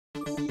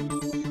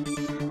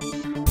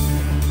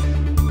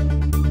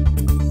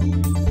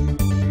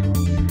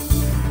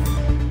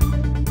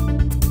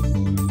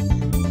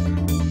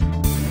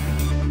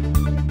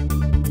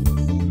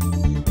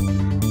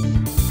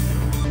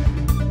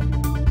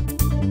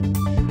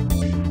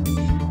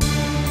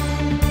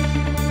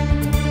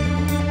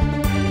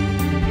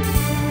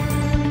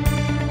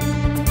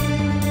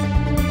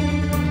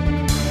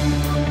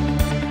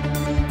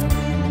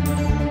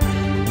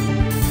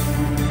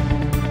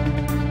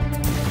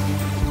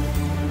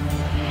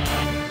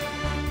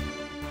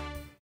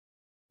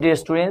Dear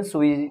students,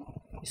 we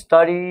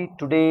study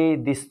today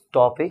these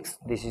topics.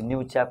 This is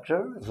new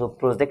chapter, so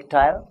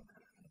projectile.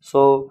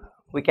 So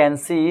we can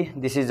see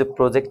this is a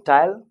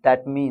projectile.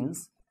 That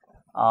means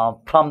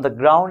from the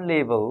ground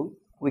level,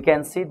 we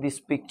can see this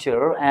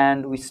picture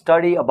and we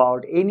study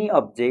about any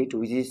object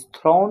which is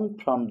thrown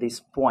from this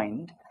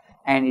point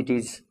and it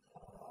is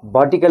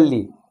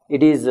vertically,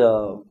 it is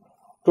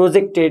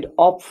projected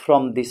up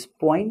from this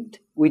point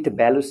with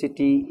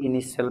velocity,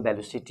 initial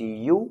velocity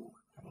u,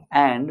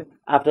 and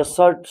after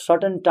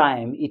certain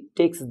time it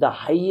takes the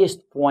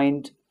highest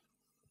point,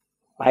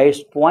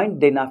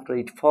 then after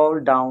it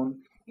fall down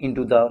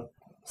into the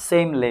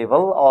same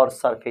level or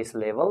surface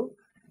level.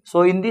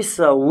 So in this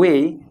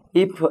way,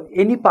 if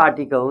any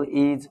particle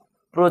is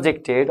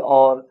projected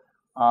or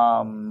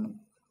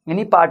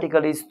any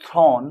particle is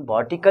thrown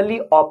vertically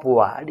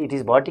upward, it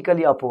is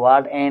vertically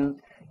upward and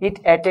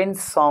it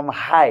attains some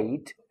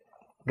height,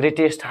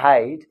 greatest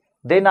height,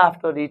 then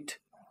after it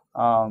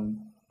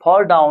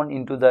fall down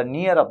into the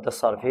near of the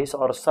surface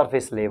or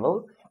surface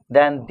level,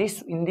 then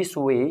in this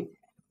way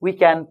we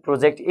can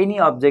project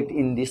any object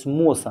in this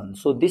motion.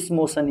 So this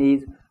motion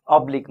is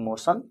oblique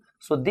motion.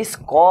 So this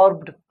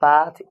curved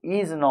path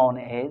is known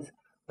as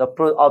the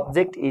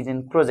object is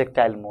in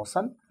projectile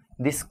motion.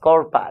 This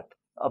curved path,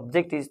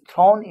 object is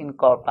thrown in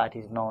curved path,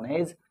 is known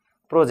as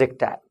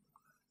projectile.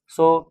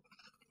 So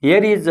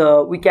here is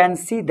we can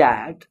see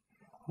that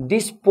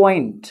this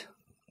point,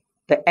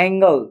 the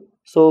angle.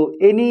 So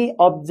any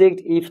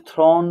object if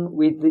thrown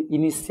with the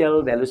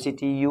initial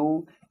velocity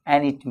u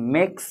and it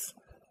makes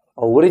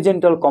a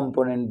horizontal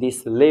component,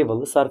 this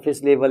level,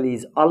 surface level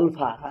is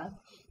alpha,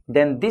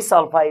 then this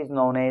alpha is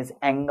known as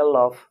angle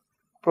of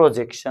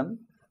projection.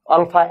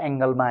 Alpha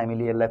angle मा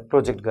हामीले यसलाई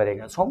project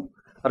गरेका छौं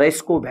र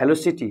यसको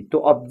velocity, त्यो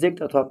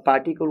object अथवा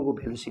particle को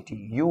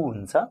velocity u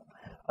हुन्छ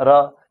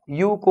र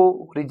u को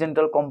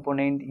होरिजोन्टल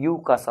कम्पोनेन्ट u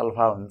cos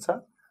अल्फा हुन्छ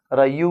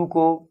र u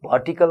को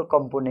vertical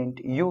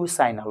component u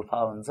sin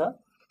alpha हुन्छ।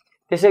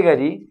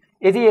 त्यसैगरी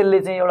यदि यसले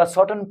चाहिँ एउटा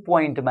सर्टन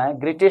पोइन्टमा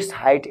ग्रेटेस्ट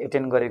हाइट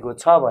एटेन गरेको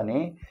छ भने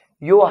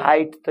यो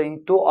हाइट चाहिँ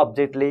त्यो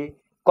अब्जेक्टले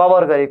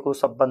कभर गरेको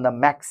सबभन्दा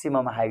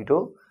म्याक्सिमम हाइट हो।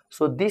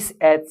 So this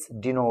h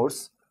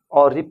denotes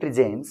or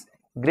represents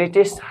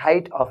greatest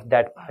height of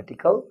that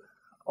particle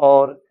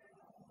or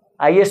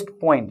highest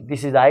point.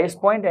 This is the highest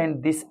point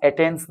and this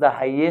attains the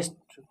highest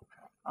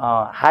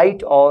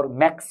height or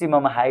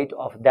maximum height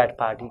of that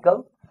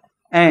particle.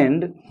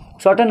 And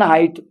certain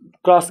height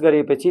cross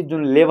गरेपछि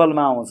जुन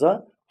लेभलमा आउँछ,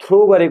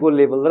 throw गरेको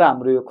level र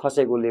हाम्रो यो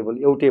खसेको level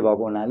एउटै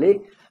भएको हुनाले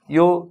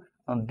यो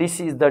this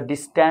is the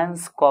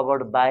distance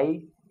covered by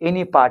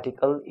any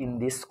particle in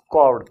this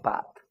curved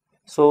path.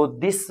 So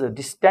this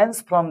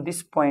distance from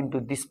this point to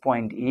this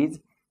point is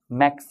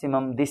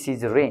maximum. This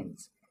is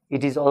range.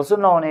 It is also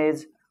known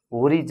as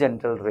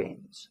horizontal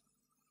range.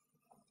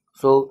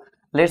 So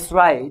let's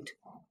write,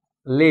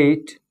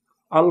 let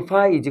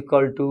alpha is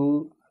equal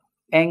to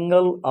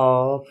angle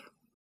of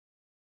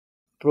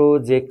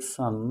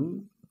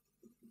projection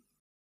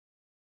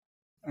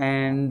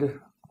and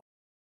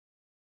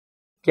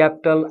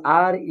capital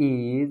R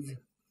is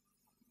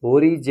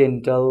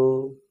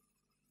horizontal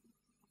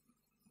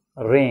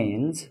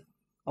range,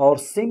 or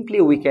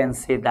simply we can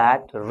say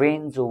that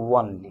range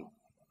only.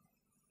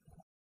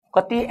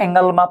 कति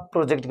एंगलमा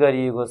project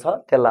गरिएको छ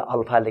त्यसलाई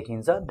alpha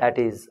लेखिन्छ, that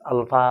is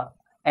alpha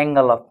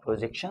angle of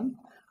projection,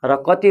 र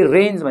कति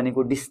range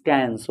भनेको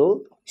distance हो,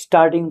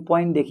 starting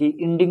point देखि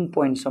ending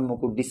point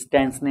सम्मको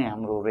डिस्टेन्स नै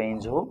हाम्रो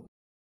रेंज हो,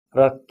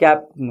 र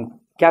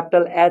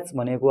क्यापिटल एच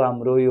भनेको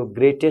हाम्रो यो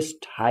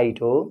ग्रेटेस्ट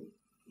हाइट हो,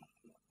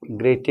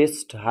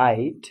 ग्रेटेस्ट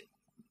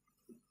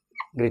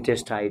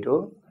हाइट हो,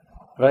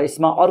 र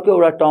यसमा अर्को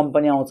एउटा टर्म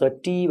पनि आउँछ,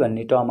 टी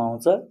भन्ने टर्म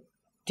आउँछ।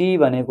 टी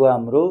भनेको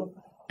हाम्रो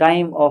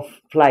टाइम अफ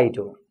फ्लाइट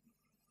हो,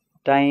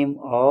 टाइम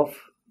अफ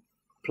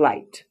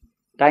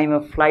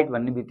फ्लाइट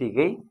भन्ने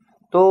बित्तिकै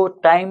तो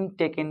time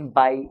taken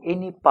by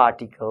any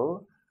particle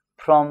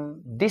from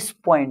this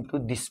point to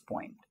this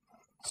point,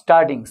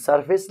 starting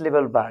surface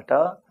लेभलबाट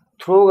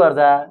throw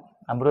गर्दा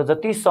हाम्रो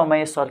जति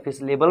समय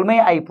सर्फेस लेभलमै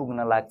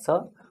आइपुग्न लाग्छ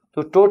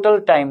त्यो टोटल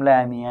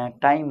टाइमलाई हामी यहाँ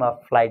time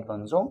of flight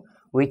भन्छौं,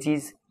 which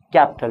is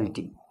capital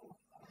T.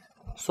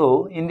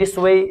 So in this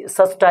way,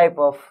 such type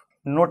of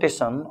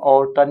notation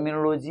or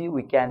terminology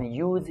we can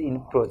use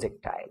in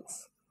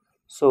projectiles.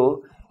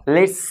 So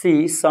let's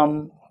see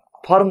some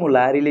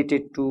formula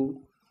related to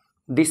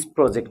this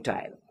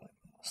projectile.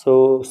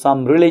 So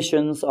some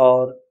relations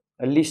or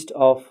a list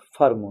of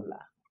formula.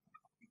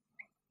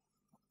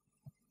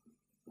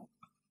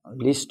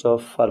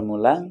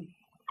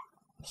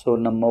 So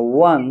number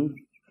one,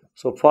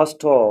 so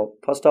first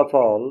of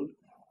all,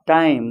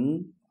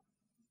 time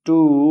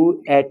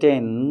to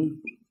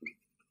attain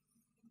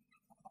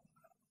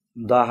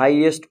the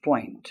highest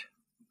point.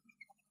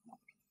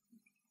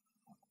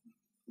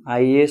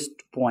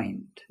 Highest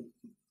point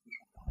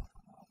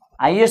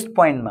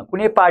मा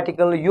कुनै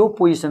particle यो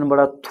पोजिसनबाट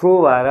throw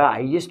भएर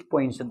highest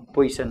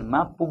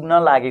पोजिसनमा पुग्न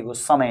लागेको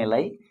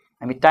समयलाई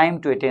हामी time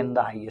to attain the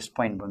highest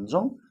point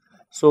भन्छौं.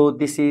 So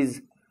this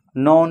is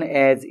known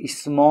as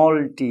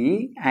small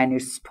t and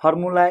its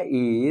formula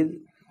is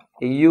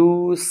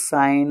u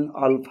sin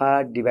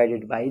alpha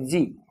divided by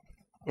g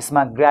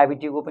यसमा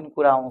gravity को पनि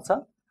कुरा आउँछ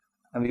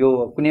अब यो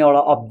कुनै एउटा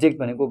अब्जेक्ट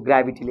भनेको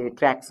ग्राभिटीले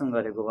ट्र्याक्सन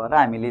गरेको भएर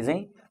हामीले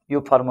चाहिँ यो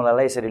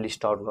फर्मुलालाई यसरी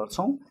लिस्ट आउट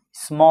गर्छौं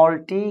small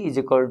t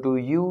is equal to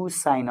u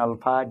sin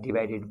alpha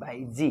divided by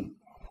g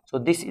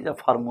so this is a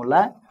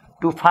formula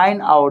to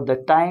find out the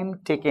time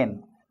taken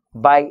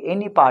by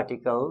any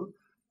particle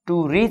to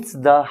reach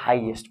the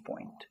highest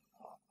point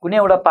कुनै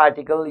एउटा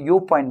particle यो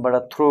पोइन्टबाट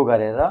throw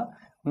गरेर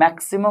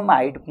maximum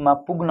हाइटमा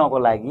पुग्नको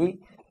लागि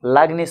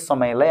लाग्ने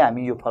समयलाई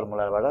हामी यो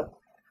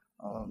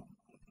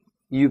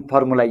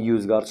formula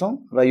use गर्छौं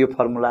र यो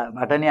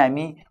फर्मुलाबाट नै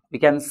हामी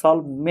we can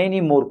solve many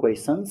more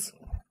questions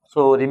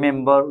so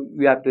remember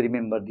you have to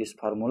remember this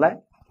formula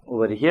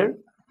over here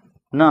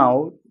now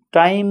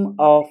time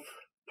of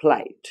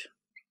flight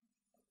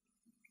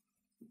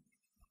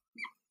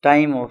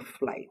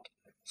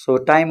so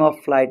time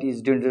of flight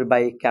is denoted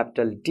by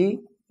capital T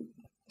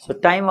so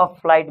time of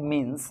flight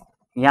means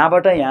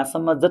यहाँबाट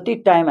यहाँसम्म जति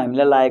time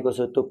हामीले लागेको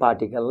छ त्यो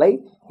पार्टिकललाई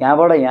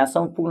यहाँबाट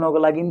यहाँसम्म पुग्नको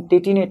लागि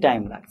त्यति नै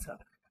टाइम लाग्छ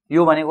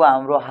यो भनेको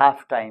हाम्रो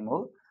हाफ टाइम हो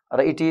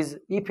र it is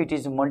if it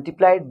is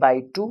multiplied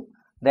by 2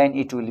 then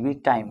it will be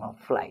time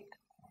of flight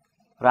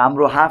र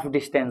हाम्रो हाफ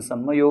डिस्टेन्स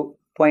सम्म यो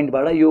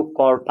पोइन्टबाट यो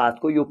कर्व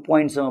पाथको यो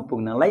पोइन्ट सम्म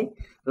पुग्नलाई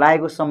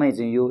लागेको समय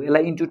चाहिँ यो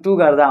यसलाई इन्टु 2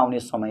 गर्दा आउने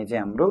समय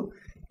चाहिँ हाम्रो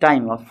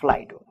टाइम अफ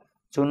फ्लाइट हो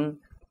जुन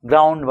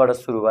ग्राउन्डबाट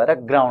सुरु भएर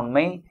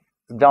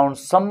ग्राउन्ड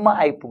सम्म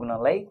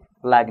आइपुग्नलाई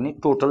लाग्ने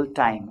टोटल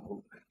टाइम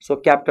हो सो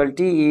capital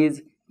T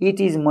is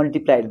it is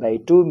multiplied by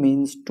 2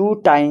 means 2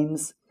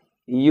 times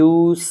u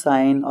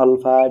sin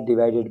alpha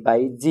divided by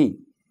g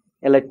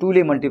यसलाई 2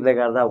 ले मल्टिप्लाई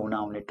गर्दा हुन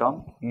आउने टर्म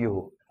यो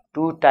हो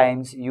 2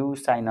 times u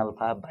sin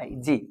alpha by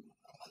g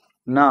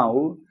now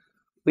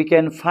we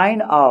can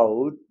find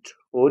out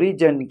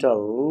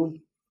horizontal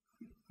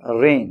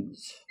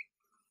range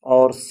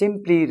or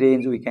simply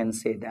range we can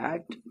say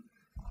that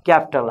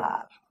capital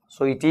R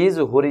so it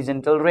is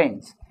horizontal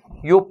range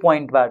yo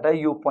पोइन्टबाट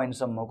yo point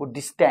सम्मको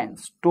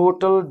distance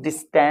total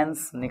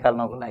distance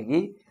निकाल्नको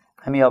लागि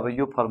हामी अब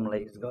यो formula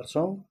use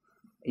गर्छौं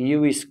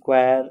u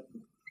square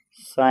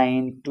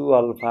sin 2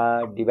 alpha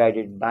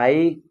divided by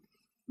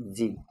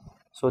g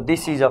so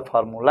this is a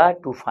formula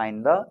to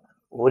find the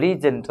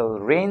horizontal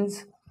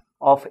range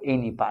of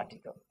any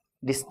particle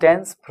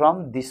distance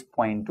from this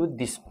point to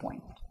this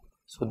point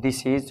so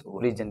this is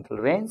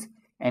horizontal range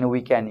and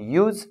we can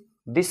use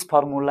this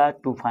formula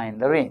to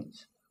find the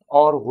range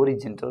or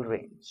horizontal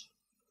range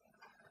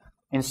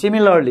and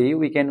similarly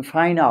we can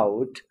find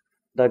out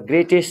the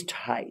greatest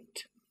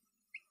height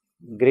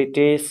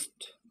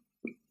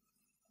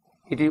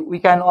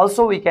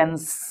we can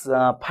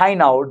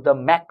find out the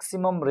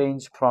maximum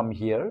range from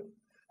here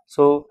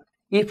so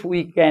if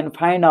we can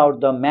find out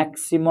the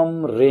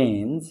maximum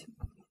range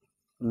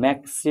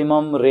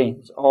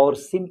or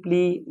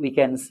simply we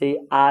can say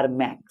r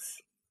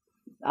max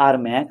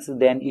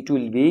then it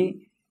will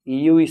be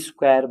u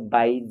square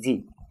by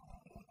g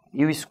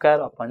u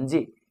square upon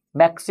g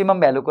maximum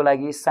value को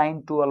लागि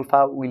sin 2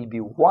 alpha will be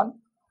 1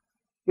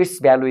 its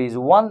value is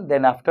 1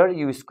 then after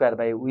u square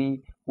by we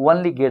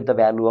only get the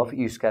value of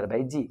u square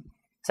by g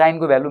sin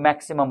को value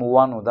maximum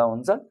 1 हुँदा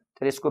हुन्छ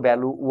तर यसको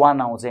value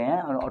 1 आउँछ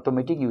यहाँ अनि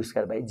automatic u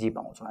square by g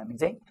पाउँछौं हामी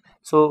चाहिँ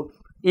so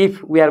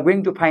if we are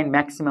going to find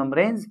maximum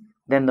range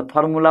then the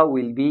formula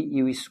will be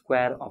u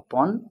square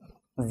upon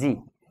g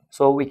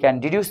so we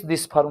can deduce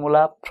this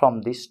formula from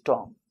this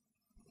term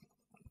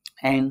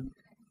and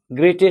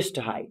greatest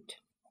height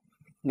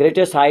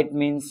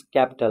means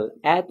capital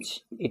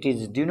H it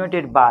is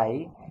denoted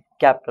by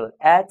capital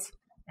H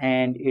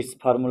and its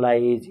formula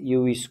is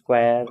u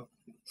square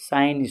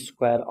sin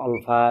square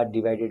alpha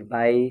divided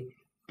by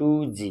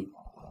 2g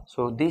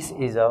so this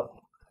is a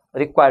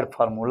required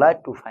formula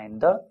to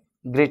find the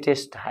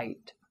greatest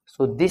height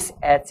so this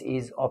H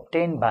is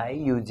obtained by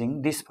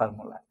using this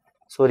formula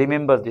so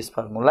remember this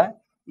formula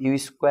u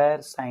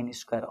square sin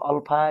square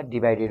alpha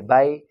divided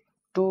by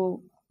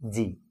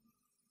 2g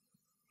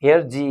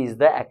here g is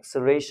the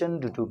acceleration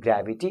due to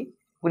gravity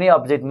कुनै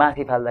object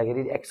माथि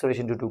फाल्दाखेरि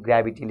acceleration due to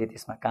gravity ले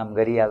त्यसमा काम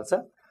गरिहाल्छ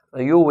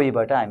र यो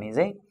वेबाट हामी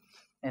चाहिँ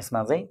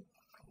यसमा चाहिँ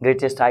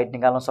greatest height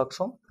निकाल्न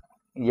सक्छौं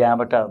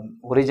यहाँबाट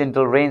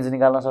horizontal range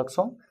निकाल्न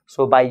सक्छौं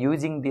so by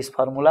using this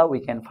formula we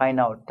can find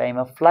out time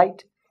of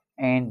flight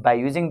and by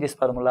using this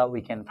formula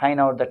we can find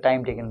out the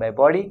time taken by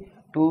body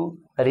to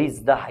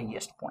reach the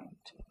highest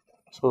point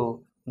so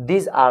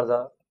these are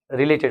the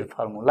related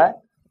formula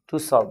to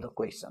solve the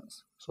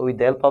questions so with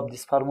the help of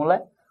this formula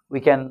we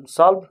can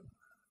solve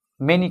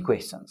many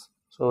questions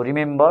so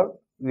remember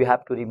you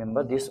have to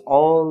remember this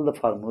all the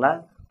formula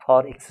for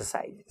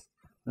exercises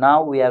now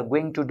we are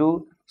going to do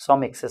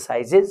some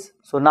exercises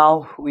so now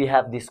we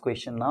have this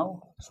question now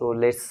so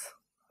let's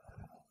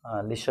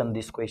listen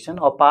this question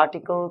a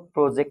particle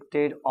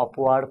projected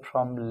upward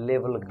from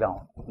level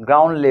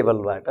ground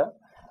level बाट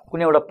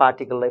कुनै एउटा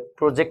particle लाई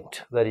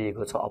project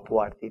गरिएको छ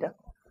upward तिर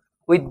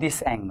with this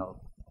angle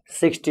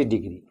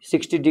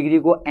 60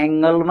 degree को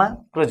angle मा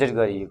project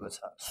गरिएको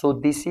छ so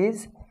this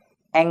is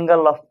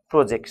angle of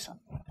projection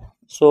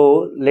so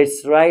let's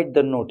write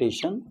the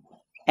notation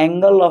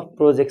angle of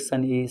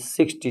projection is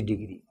 60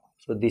 degree.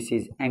 So this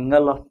is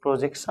angle of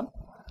projection.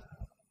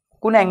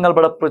 कुन angle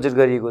बाट project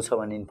गरिएको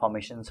छ भन्ने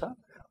इन्फर्मेसन छ.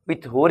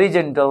 With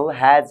horizontal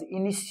has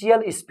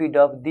initial speed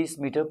of this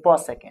meter per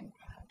second.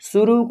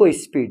 सुरुको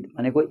speed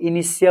भनेको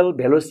initial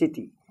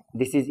velocity.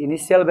 This is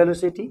initial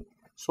velocity.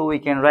 So we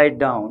can write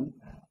down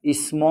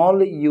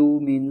small u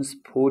means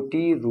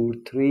 40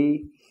 root 3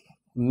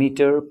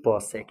 meter per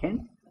second.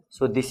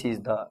 So this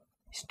is the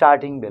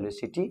starting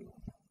velocity.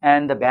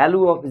 And the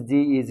value of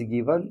g is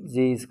given.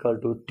 G is equal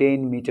to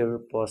 10 meter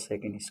per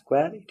second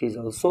square. It is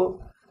also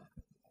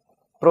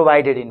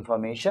provided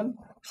information.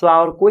 So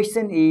our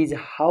question is,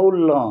 how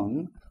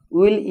long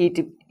will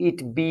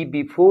it be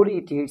before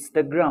it hits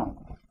the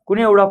ground?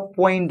 कुनै एउटा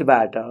point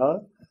बाट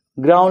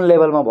ground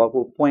लेभलमा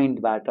भएको point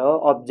बाट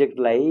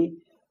अब्जेक्टलाई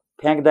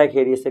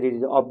फ्याक्दाखेरि यसरी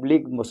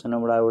oblique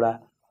मोसनबाट एउटा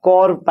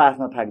curve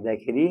पाथमा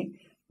फ्याक्दाखेरि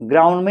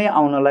ग्राउन्डमै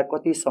आउनलाई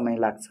कति समय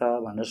लाग्छ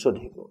भनेर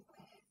सोधेको.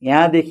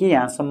 यहाँदेखि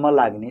यहाँसम्म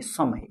लाग्ने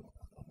समय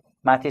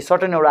माथि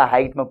सर्टेन एउटा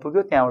हाइटमा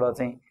पुग्यो, त्यहाँबाट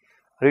चाहिँ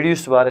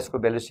रिड्युस भएर यसको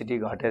भेलोसिटी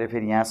घटेर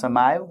फेरि यहाँसम्म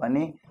आयो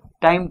भने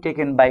time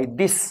taken by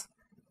this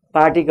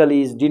particle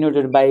is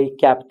denoted by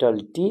capital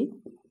T,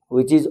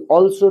 which is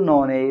also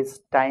known as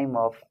time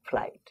of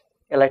flight.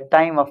 यसलाई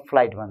टाइम अफ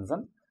फ्लाइट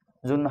भन्छन्.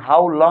 जुन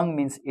how long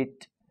mince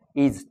it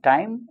is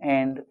time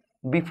and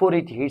before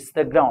it hits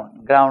the ground,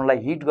 ग्राउन्डलाई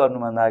hit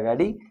गर्नुभन्दा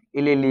अगाडि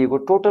यसले लिएको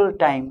total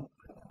time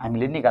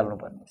हामीले निकाल्नु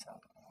पर्ने छ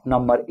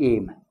नम्बर ए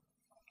मा.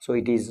 So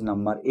it is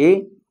number A.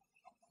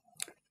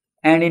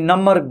 And in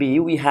number B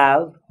we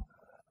have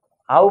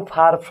how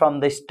far from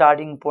the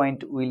starting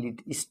point will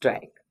it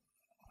strike.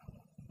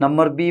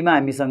 Number B मा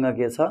हामीसँग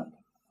के छ,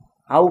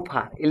 हाउ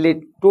फार, यसले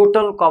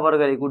टोटल कभर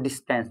गरेको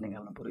डिस्टेन्स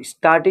निकाल्नु पर्यो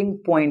starting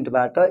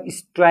पोइन्टबाट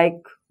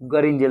strike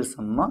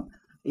गरिन्जेलसम्म.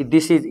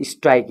 This is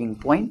striking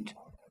point.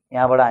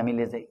 यहाँबाट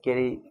हामीले चाहिँ के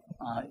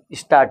अरे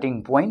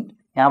स्टार्टिङ पोइन्ट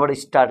यहाँबाट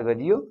स्टार्ट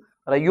गरियो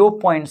र यो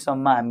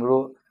पोइन्टसम्म हाम्रो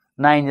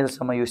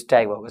नआइन्जेलसम्म यो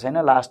स्ट्राइक भएको छैन,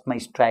 लास्टमा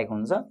स्ट्राइक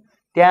हुन्छ.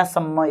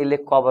 त्यहाँसम्म यसले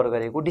कभर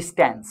गरेको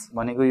डिस्टेन्स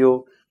भनेको यो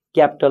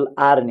क्यापिटल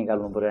आर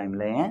निकाल्नु पर्यो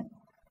हामीलाई. यहाँ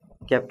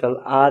capital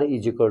R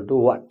is equal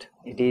to what?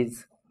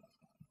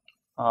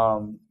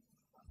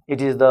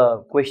 It is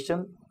the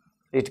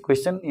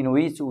question in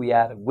which we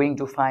are going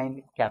to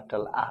find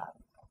capital R.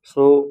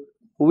 So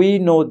we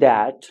know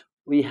that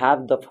we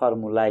have the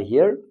formula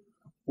here.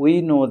 We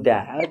know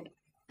that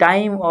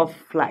time of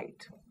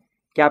flight,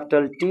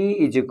 capital T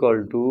is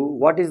equal to,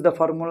 what is the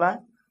formula?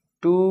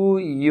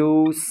 2u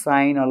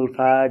sine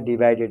alpha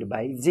divided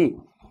by g.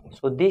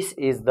 So this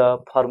is the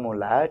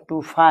formula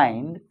to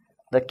find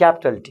the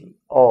capital T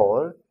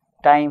or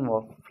time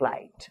of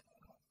flight.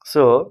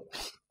 So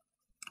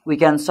we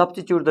can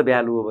substitute the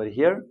value over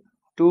here,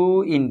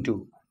 2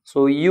 into,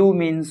 so u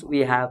means we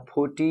have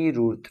 40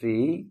 root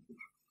 3,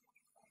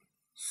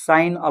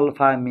 sine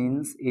alpha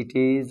means it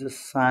is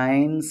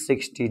sine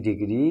 60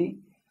 degree,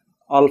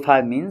 alpha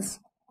means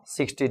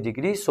 60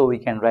 degree, so we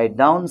can write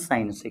down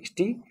sine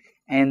 60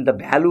 and the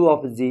value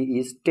of g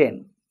is 10.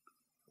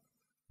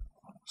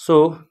 So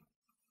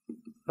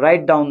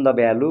write down the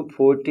value,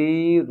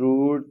 40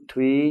 root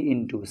 3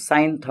 into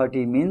sine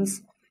 30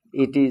 means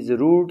it is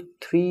root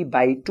 3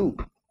 by 2.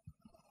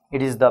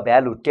 It is the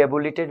value,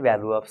 tabulated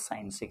value of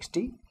sine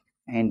 60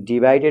 and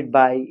divided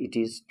by it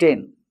is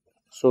 10.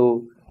 So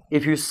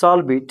if you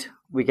solve it,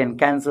 we can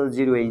cancel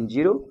 0 and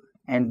 0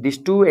 and this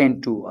 2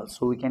 and 2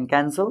 also we can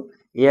cancel.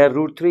 Here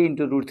root 3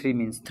 into root 3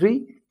 means 3,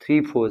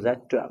 3 4s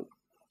are 12.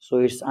 So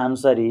its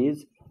answer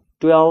is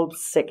 12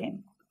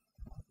 seconds.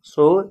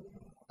 So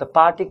the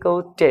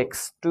particle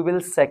takes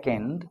 12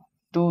 seconds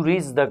to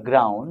reach the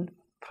ground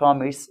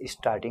from its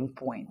starting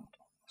point.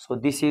 So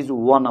this is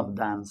one of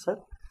the answer.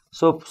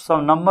 So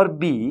number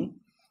B,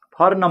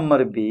 for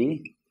number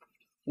B,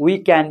 we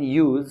can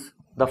use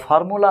the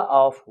formula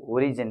of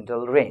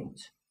horizontal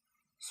range.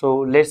 So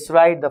let's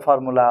write the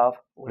formula of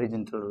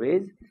horizontal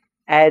range.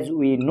 As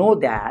we know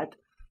that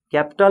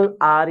capital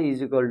R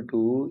is equal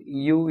to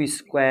u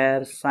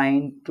square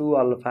sine 2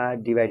 alpha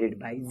divided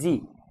by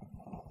g.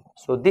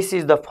 So this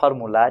is the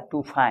formula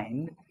to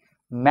find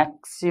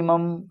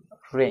maximum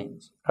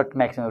range, not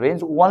maximum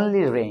range,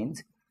 only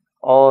range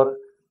or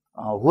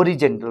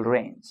horizontal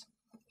range.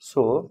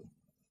 So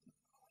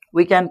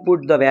we can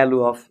put the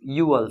value of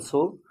u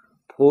also,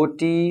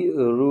 40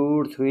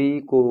 root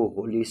 3 को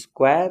whole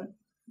square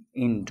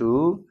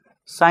into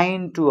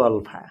sine 2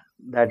 alpha,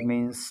 that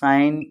means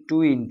sine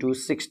 2 into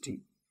 60.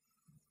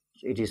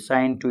 So it is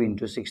sine 2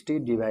 into 60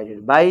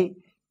 divided by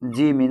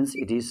g means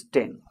it is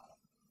 10.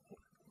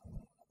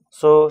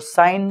 So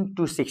sine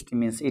 260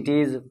 means it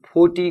is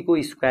 40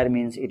 को square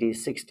means it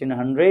is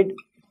 1600,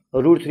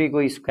 root 3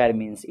 को square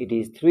means it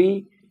is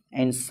 3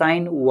 and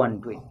sine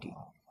 120.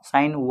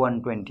 Sine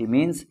 120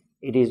 means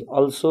it is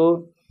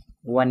also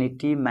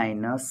 180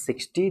 minus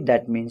 60,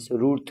 that means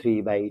root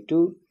 3 by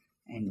 2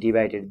 and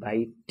divided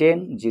by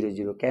 10, 0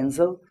 0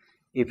 cancel.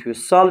 If you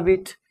solve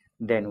it,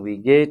 then we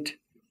get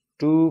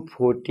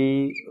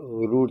 240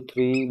 root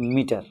 3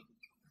 meter.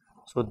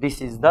 So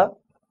this is the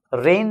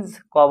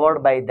range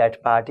covered by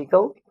that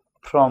particle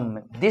from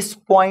this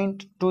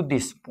point to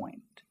this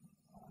point.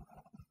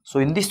 So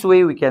in this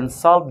way we can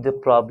solve the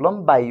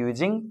problem by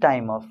using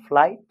time of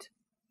flight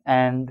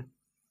and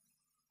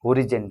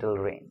horizontal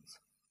range.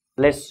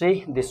 Let's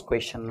see this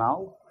question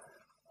now.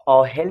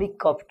 A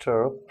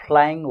helicopter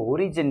flying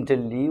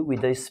horizontally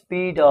with a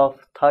speed of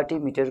 30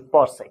 meters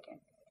per second.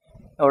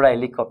 एउटा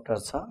helicopter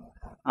छ,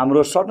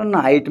 हाम्रो certain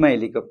हाइटमा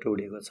helicopter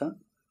उडेको छ.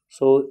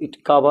 So it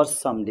covers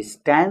some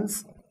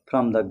distance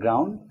from the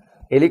ground.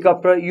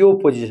 Helicopter यो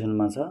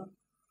पोजिसनमा छ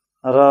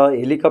र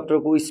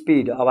हेलिकप्टरको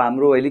speed, अब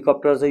हाम्रो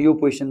helicopter चाहिँ यो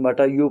पोजिसनबाट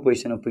यो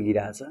पोजिसनमा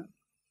पुगिरहेछ,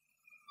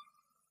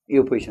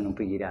 यो पोजिसनमा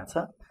पुगिरहेछ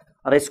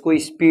र यसको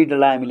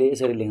स्पिडलाई हामीले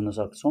यसरी लेख्न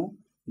सक्छौं.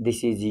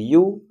 This is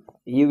u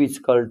is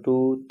equal to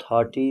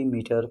 30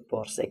 meter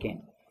per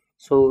second.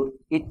 So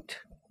it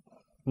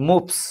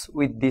moves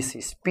with this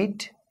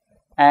speed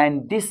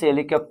and this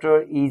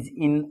helicopter is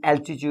in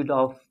altitude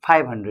of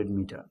 500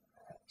 meter.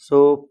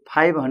 So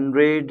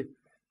 500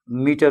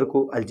 meter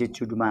को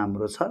altitude मा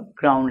हाम्रो छ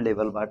ground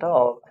level बाट,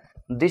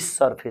 this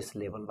surface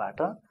level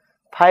बाट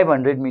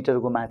 500 meter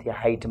को माथि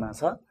height मा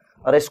छ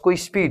र यसको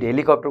speed,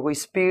 हेलिकप्टर को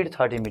speed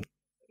 30 meter per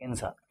second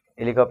छ.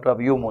 हेलिकप्टर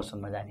अब यो मोसन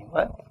मा जाने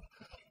भयो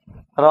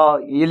र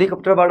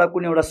हेलिकप्टरबाट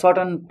कुनै एउटा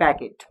सर्टन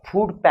प्याकेट,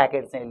 फुड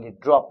प्याकेट चाहिँ यसले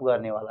ड्रप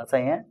गर्नेवाला छ.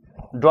 यहाँ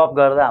ड्रप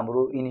गर्दा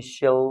हाम्रो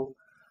इनिशियल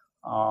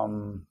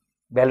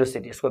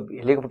भेलोसिटी, यसको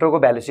हेलिकप्टरको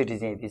भेलोसिटी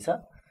चाहिँ यति छ.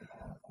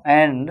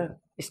 End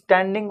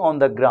standing on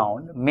the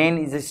ground, main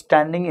is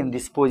standing in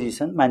this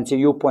position, मान्छे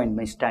यो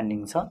पोइन्टमा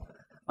स्ट्यान्डिङ छ.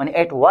 अनि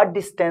at what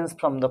distance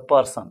from the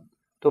person,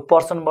 त्यो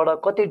पर्सनबाट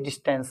कति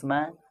डिस्टेन्समा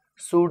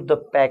should the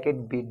packet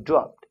B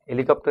dropped,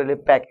 हेलिकप्टरले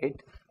packet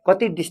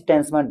कति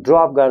डिस्टेन्समा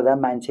ड्रप गर्दा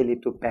मान्छेले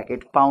त्यो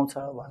प्याकेट पाउँछ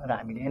भनेर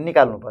हामीले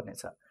निकाल्नु पर्ने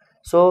छ.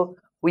 So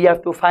we have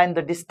to find the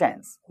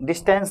distance.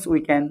 Distance we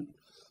can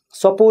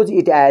suppose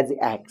it as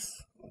x,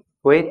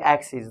 where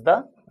x is the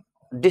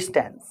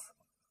distance.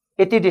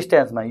 Yati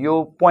डिस्टेन्समा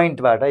yo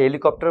पोइन्टबाट,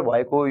 helicopter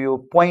भएको यो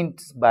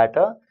पोइन्टबाट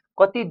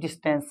कति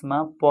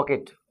डिस्टेन्समा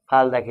पकेट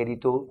फाल्दाखेरि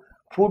त्यो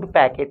फुड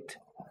प्याकेट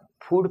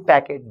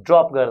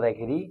ड्रप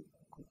गर्दाखेरि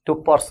त्यो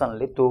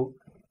पर्सनले त्यो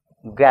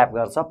ग्र्याब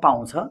गर्छ,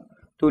 पाउँछ,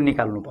 to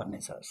निकाल्नु पर्ने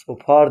छ. So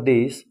for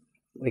this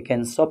we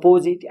can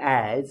suppose it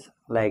as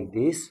like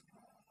this.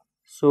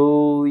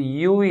 So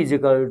u is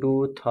equal to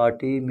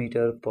 30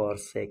 meter per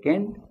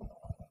second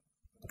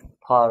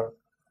for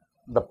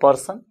the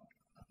person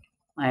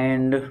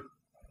and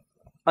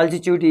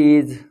altitude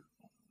is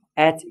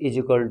h is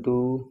equal to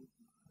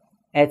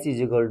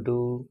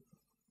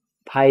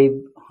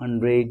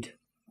 500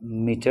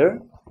 meter.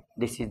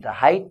 This is the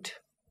height.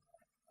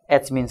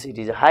 H means it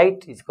is a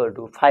height, is equal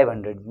to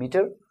 500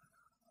 meter.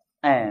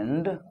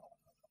 And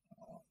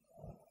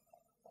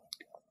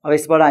अब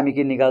यसबाट हामी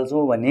के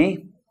निकाल्छौं भने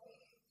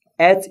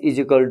h is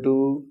equal to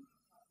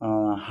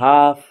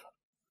half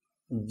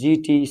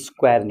gt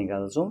square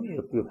निकाल्छौं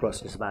yo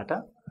प्रोसेसबाट.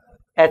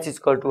 h is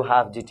equal to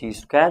half gt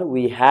square.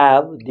 We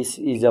have, this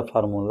is a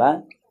formula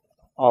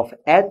of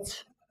h.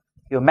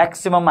 Yo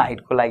maximum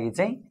height को लागि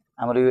चाहिँ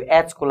हाम्रो यो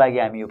h को लागि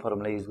हामी यो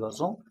फर्मुला युज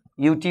गर्छौं,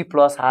 ut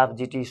plus half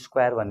gt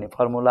square भन्ने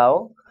formula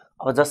हो.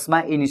 अब जसमा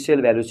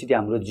इनिशियल भेलोसिटी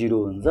हाम्रो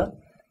 0 हुन्छ.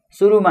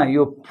 सुरुमा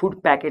यो फुड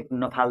प्याकेट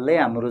नफाल्दै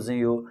हाम्रो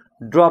चाहिँ यो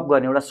ड्रप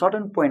गर्ने एउटा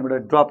सर्टन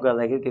पोइन्टबाट ड्रप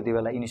गर्दाखेरि त्यति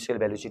बेला इनिशियल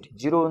भेलोसिटी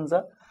 0 हुन्छ.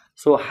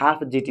 सो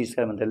हाफ gt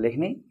स्क्वायर भनेर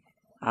लेख्ने.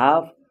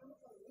 Half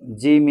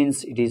g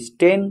means it is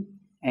 10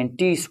 and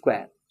t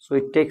square, so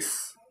it takes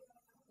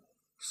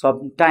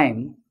some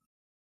time,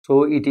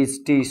 so it is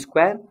t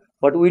square,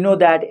 but we know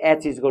that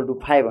h is equal to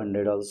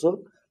 500 also.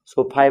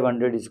 So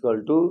 500 is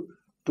equal to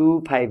 2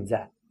 5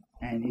 ja,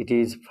 and it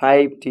is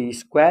 5t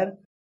square.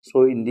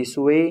 So in this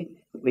way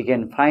we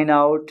can find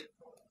out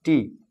t.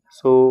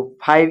 So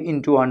 5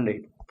 into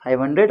 100,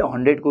 500,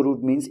 100 ko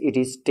root means it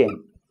is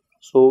 10.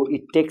 So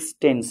it takes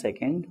 10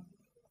 second.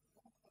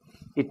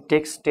 It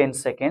takes 10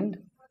 second.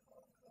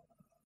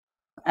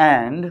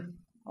 And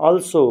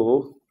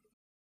also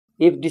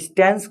if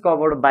distance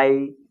covered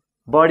by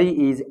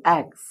body is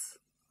x,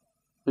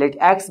 let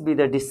x be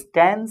the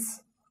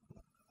distance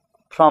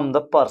from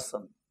the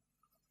person.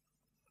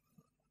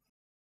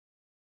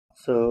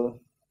 So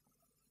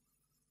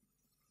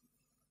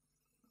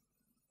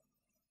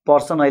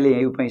person अहिले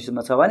यही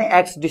पोजिसनमा छ भने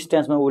x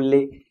डिस्टेन्समा उले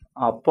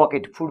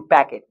pocket food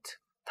packet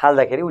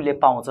फाल्दाखेरि उले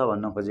पाउँछ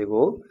भन्न खोजेको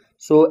हो.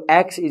 सो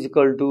x is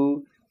equal to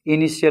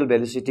initial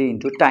velocity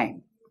into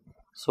time.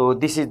 So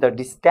this is the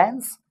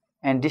distance,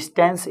 and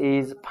distance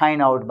is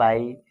find out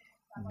by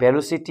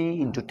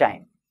velocity into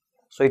time.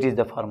 So it is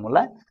the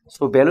formula.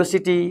 So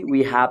velocity,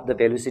 we have the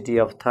velocity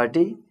of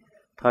 30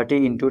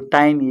 into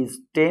time is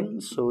 10,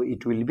 so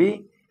it will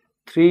be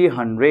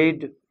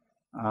 300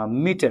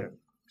 meter.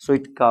 So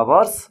it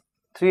covers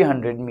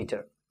 300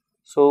 meter.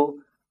 So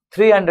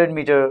 300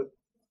 meter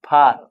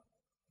far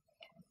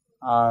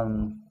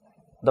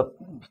the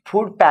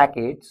food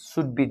packet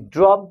should be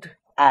dropped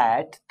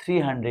at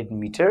 300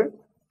 meter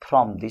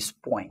from this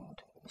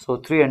point. So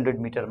 300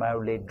 meter मा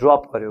उले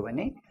drop गर्यो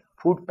भने,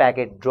 food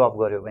packet drop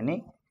गर्यो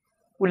भने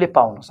उले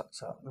pound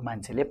सक्छ,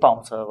 मान्छेले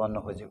पाउँछ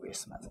भन्न खोजेको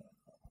यसमा चाहिँ.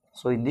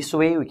 So in this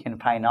way we can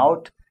find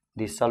out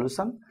this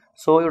solution.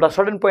 So एउटा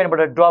सर्टेन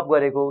पोइन्टबाट ड्रप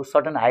गरेको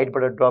सर्टेन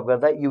हाइटबाट ड्रप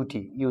गर्दा UT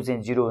U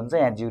चाहिँ 0 हुन्छ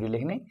यहाँ 0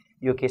 लेख्ने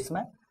यो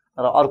केसमा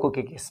र अर्को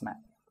के केसमा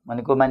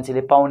भनेको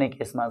मान्छेले पाउने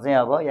केसमा चाहिँ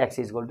अब x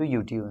 =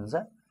 UT हुन्छ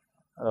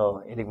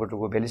र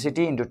हेलिकप्टरको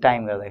भेलोसिटी इन्टु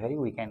टाइम गर्दाखेरि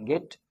we can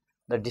get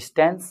the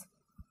distance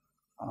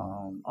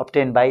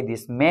obtained by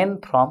this man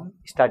from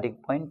starting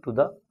point to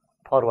the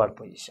forward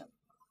position.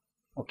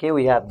 Okay,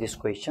 we have this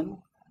question.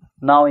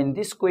 Now in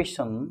this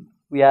question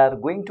we are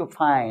going to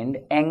find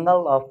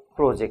angle of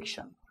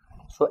projection.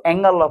 So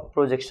angle of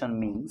projection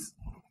means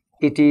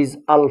it is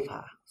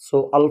alpha.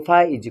 So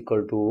alpha is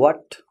equal to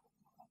what?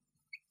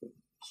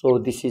 So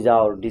this is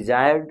our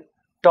desired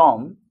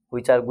term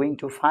which are going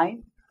to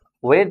find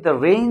where the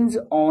range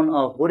on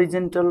a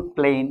horizontal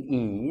plane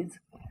is.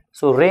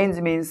 So range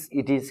means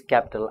it is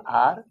capital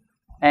R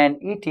and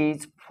it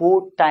is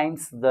 4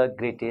 times the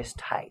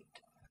greatest height.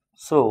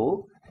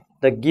 So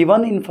the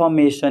given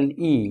information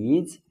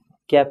is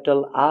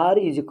capital R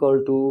is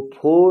equal to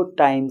 4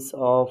 times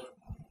of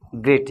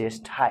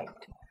greatest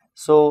height.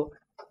 So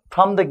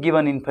from the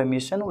given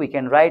information we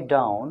can write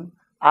down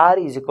R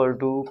is equal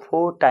to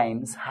 4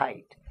 times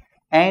height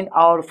and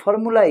our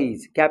formula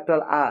is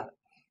capital R.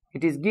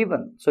 It is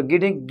given. So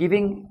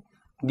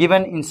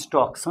given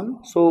instruction,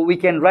 so we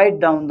can write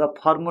down the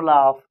formula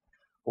of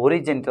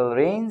horizontal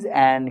range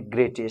and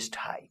greatest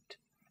height.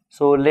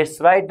 So let's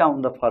write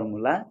down the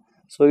formula.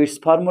 So its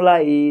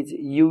formula is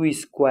U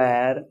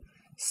square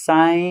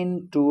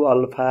sine 2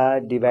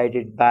 alpha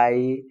divided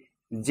by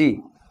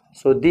G.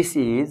 So this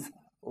is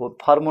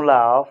formula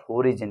of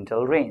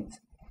horizontal range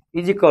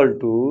is equal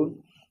to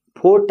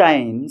 4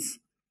 times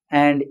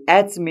and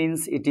H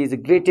means it is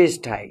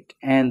greatest height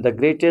and the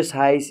greatest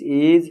height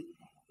is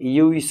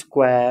U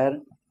square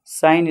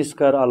sine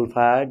square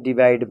alpha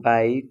divided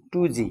by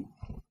 2G.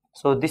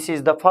 So this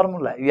is the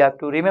formula. You have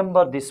to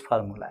remember this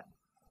formula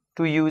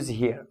to use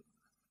here.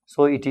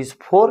 So it is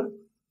 4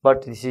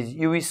 but this is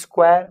U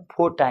square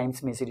 4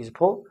 times means it is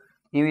 4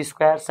 U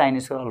square sine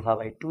square alpha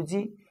by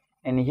 2G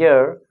and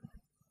here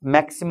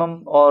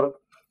maximum or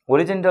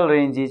horizontal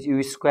range is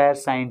U square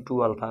sine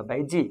 2 alpha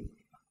by G.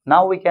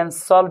 Now we can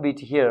solve it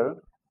here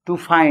to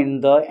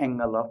find the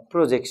angle of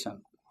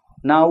projection.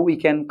 Now we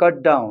can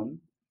cut down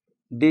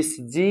this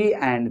G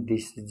and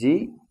this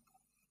G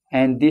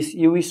and this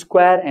U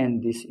square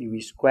and this U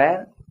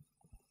square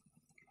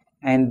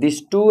and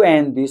this 2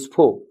 and this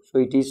 4. So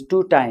it is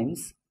 2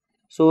 times.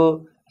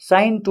 So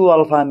sine 2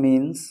 alpha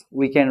means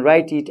we can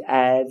write it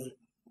as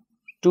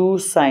 2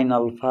 sine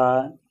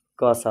alpha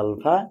cos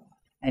alpha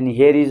and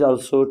here is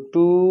also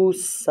 2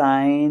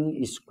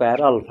 sine square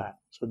alpha.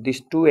 So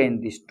this 2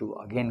 and this 2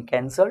 again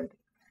cancelled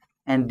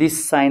and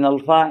this sine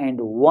alpha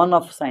and 1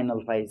 of sine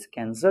alpha is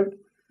cancelled.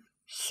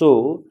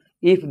 So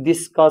if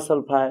this cos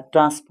alpha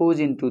transpose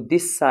into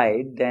this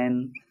side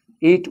then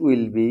it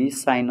will be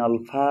sine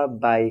alpha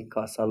by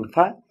cos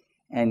alpha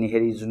and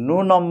here is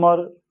no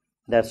number,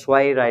 that's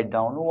why I write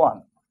down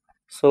 1.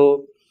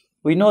 So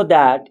we know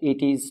that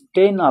it is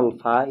tan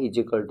alpha is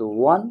equal to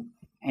 1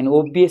 and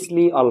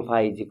obviously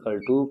alpha is equal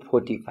to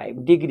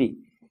 45 degree.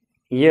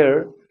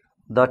 Here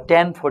the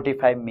tan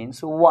 45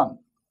 means 1.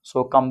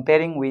 So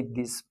comparing with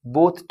these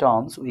both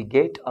terms we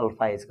get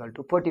alpha is equal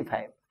to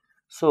 45.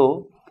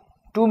 So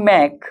to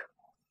make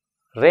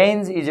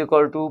range is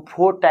equal to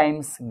 4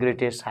 times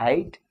greatest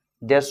height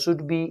there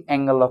should be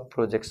angle of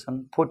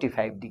projection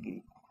 45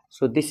 degree.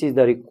 So this is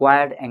the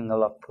required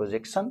angle of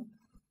projection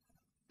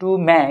to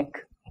make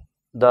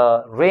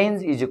the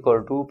range is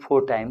equal to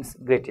 4 times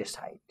greatest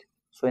height.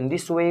 So in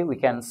this way we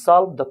can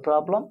solve the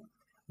problem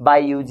by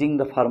using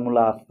the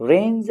formula of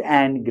range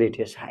and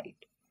greatest height.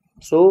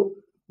 So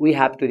we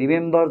have to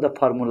remember the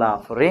formula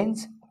of range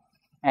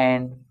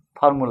and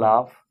formula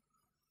of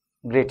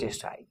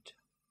greatest height.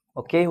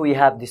 Okay, we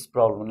have this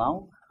problem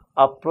now.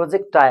 A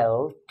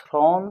projectile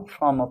thrown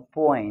from a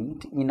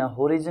point in a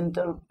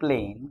horizontal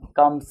plane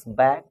comes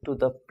back to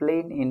the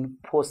plane in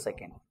 4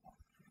 seconds.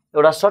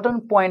 एउटा certain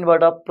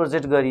पोइन्टबाट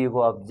project गरिएको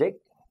object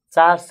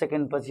 4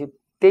 second पछि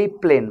त्यही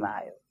प्लेनमा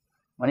आयो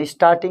भने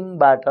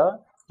स्टार्टिङबाट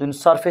जुन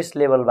surface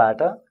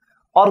लेभलबाट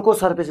अर्को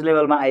surface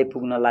लेभलमा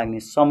आइपुग्न लाग्ने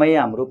समय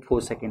हाम्रो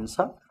 4 सेकेन्ड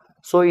छ.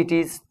 So it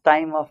is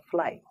time of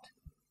flight.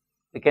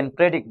 We can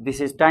predict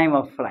this is time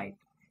of flight.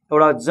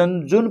 एउटा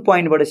जुन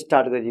पोइन्टबाट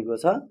स्टार्ट गरिएको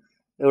छ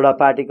एउटा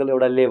पार्टिकल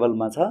एउटा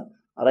लेभलमा छ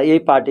र यही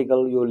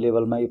पार्टिकल यो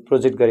लेभलमा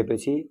प्रोजेक्ट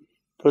गरेपछि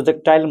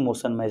प्रोजेक्टाइल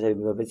मोसनमा यसरी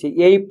गएपछि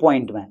यही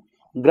पोइन्टमा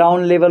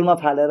ग्राउन्ड लेभलमा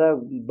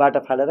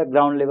फालेर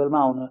ग्राउन्ड लेभलमा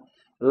आउन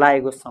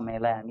लागेको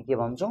समयलाई हामी के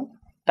भन्छौं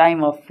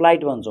time of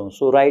flight भन्छौं.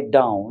 So write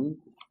down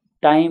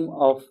time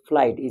of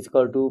flight is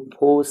equal to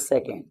 4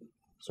 second.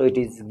 So it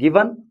is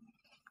given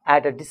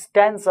at a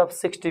distance of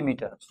 60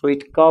 meters. So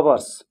it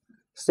covers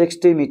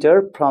 60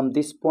 meters from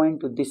this point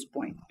to this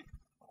point.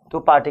 तो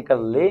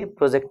particle ले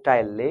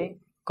projectile ले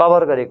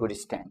cover गरेको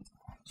distance.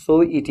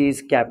 So it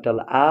is capital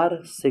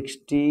R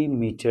 60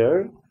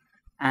 meter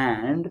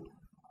and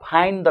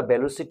find the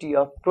velocity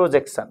of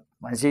projection.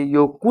 भनेपछि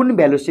यो कुन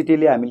velocity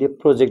ले हामीले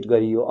project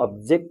गरियो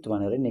object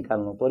भनेर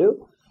निकाल्नु पर्यो.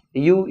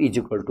 U is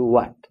equal to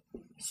what?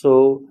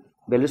 So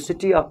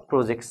velocity of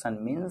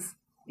projection means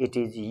it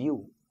is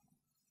u.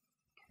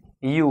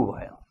 u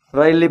भयो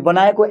र यसले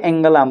बनाएको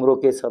एंगल हाम्रो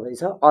के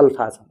छदैछ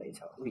alpha छदैछ.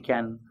 We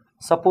can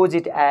suppose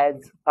it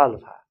as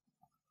alpha.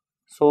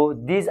 So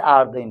these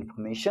are the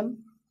information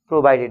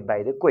provided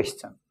by the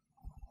question.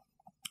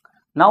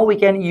 Now we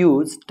can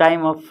use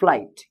time of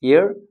flight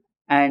here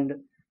and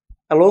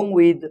along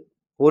with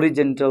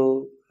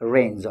horizontal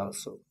range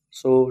also.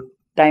 So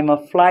time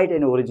of flight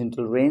and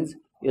horizontal range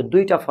यो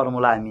दुईटा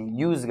formula हामी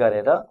use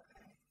गरेर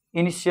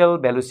initial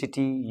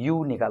velocity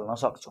u निकाल्न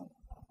सक्छौं.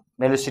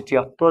 Velocity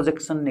of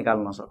projection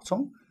निकाल्न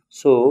सक्छौं.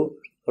 So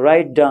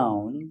write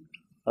down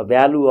a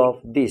value of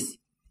this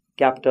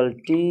capital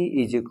T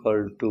is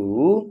equal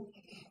to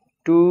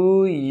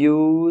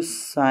 2u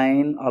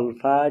sin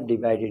alpha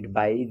divided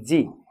by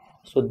g.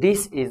 So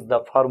this is the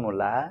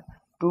formula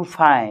to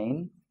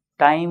find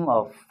time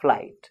of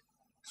flight.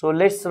 So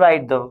let's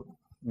write the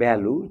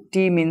value.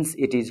 T means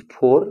it is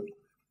 4.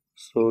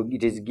 So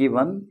it is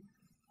given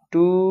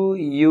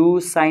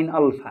 2u sin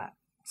alpha.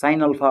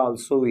 Sin alpha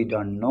also we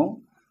don't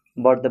know,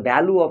 but the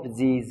value of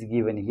g is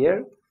given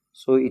here.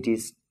 So it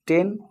is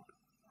 10.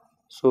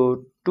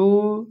 So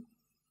 2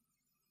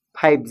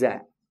 5s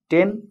are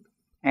 10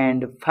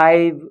 and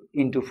 5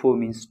 into 4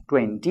 means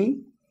 20.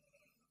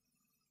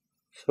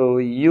 So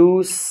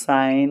u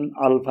sin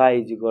alpha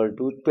is equal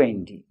to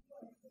 20.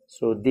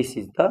 So this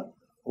is the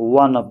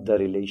one of the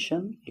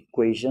relation,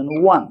 equation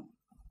 1.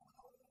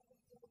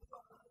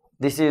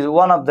 This is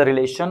one of the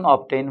relation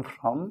obtained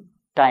from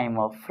time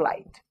of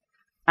flight.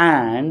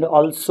 And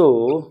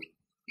also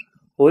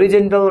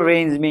horizontal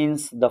range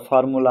means the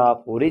formula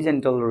of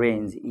horizontal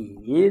range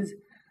is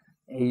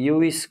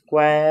u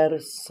square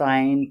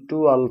sin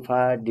 2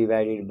 alpha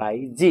divided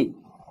by g.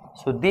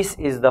 So this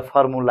is the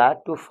formula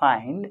to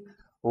find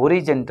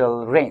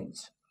horizontal range.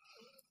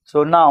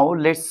 So now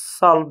let's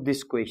solve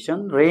this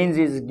question. Range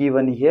is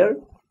given here.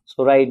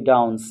 So write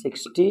down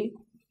 60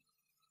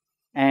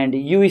 and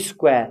u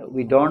square.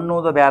 We don't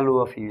know the value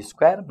of u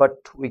square,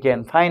 but we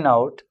can find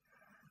out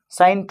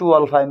sin 2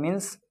 alpha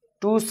means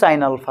 2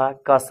 sin alpha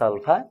cos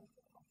alpha.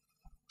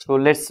 So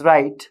let's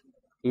write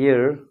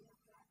here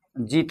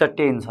g त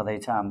 10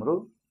 छदैछ हाम्रो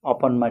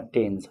अपन मा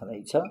 10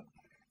 छदैछ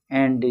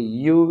and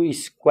u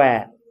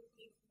square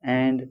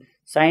and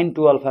sin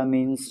 2 alpha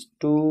means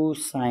 2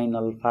 sin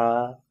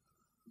alpha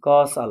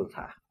cos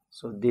alpha.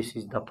 So this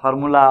is the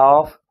formula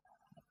of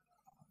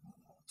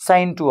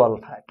sin 2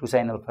 alpha, 2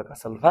 sin alpha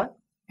cos alpha,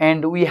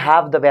 and we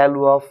have the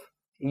value of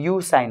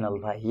u sin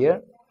alpha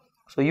here.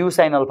 So u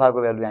sin alpha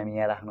को value हामी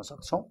यहाँ राख्न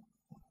सक्छौं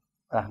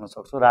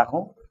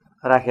राखौं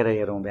राखेर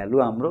हेरौं value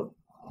हाम्रो.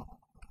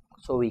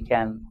 So we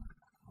can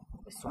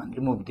this one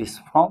remove this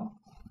from,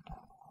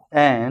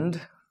 and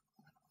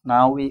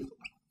now we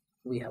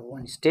have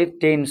one step.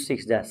 10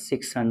 6 that's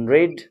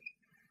 600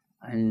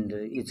 and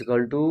it's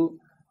equal to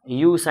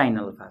u sin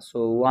alpha.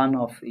 So one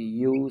of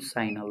u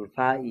sin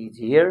alpha is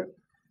here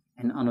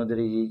and another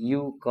is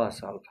u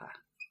cos alpha,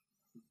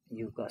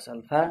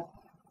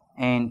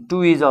 and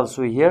 2 is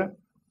also here.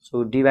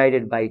 So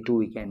divided by 2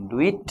 we can do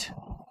it.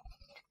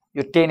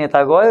 यो 10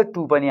 यता गयो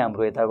 2 पनि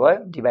हाम्रो यता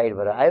गयो divide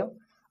भएर आयो.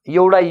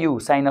 एउटा u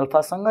sin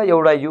alpha सँग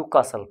एउटा u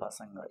cos alpha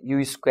सँग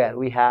u square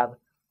we have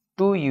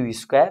 2u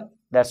square,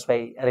 that's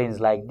why arrange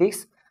like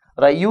this.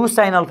 Raw u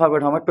sin alpha को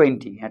ठाउँमा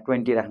 20 यहाँ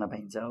 20 राख्न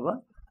पाइन्छ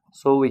अब.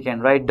 So we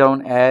can write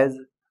down as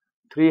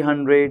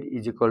 300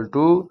 is equal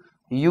to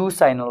u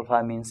sin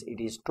alpha means it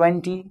is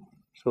 20.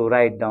 So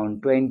write down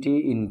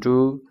 20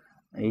 into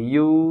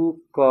u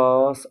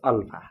cos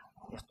alpha.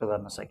 यस्तो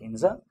गर्न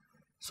सकिन्छ.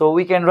 So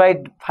we can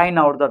find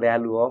out the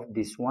value of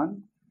this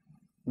one.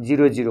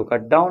 0 0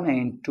 cut down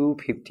and 2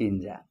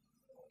 15s are.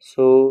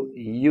 So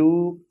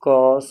u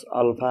cos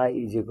alpha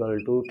is equal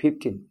to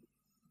 15.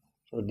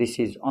 So this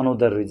is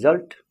another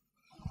result.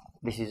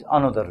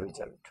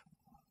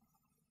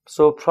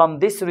 So from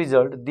this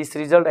result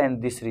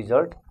and this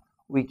result,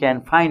 we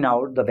can find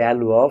out the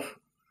value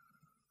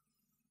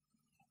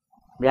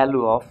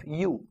of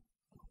u.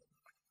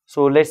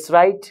 So let's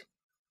write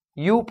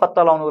u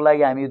पत्ता लगाउनको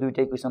लागि हामी यो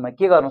दुईटा इक्वेसनमा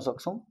के गर्न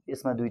सक्छौं.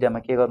 यसमा दुईटामा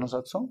के गर्न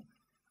सक्छौं.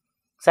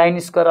 sin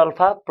square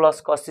alpha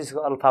plus cos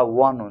square alpha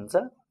 1 हुन्छ.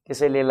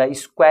 त्यसैले यसलाई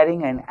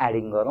स्क्वायरिङ एन्ड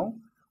एडिङ गरौं.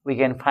 We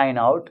can find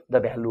out the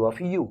value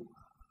of u.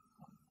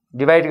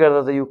 Divide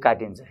गर्दा त u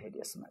काटिन्छ फेरि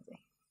यसमा चाहिँ,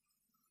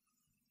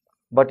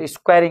 but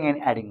squaring and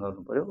adding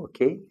गर्नु पर्यो.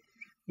 Okay,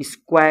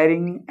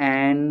 squaring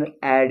and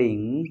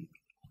adding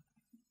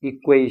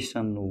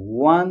equation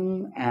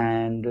 1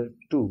 and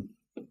 2,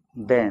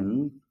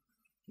 then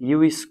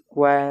u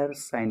square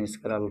sin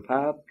square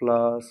alpha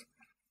plus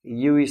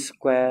u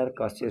square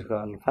cos square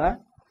alpha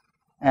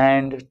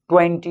and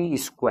 20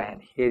 square.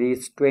 Here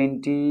is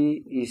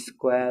 20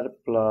 square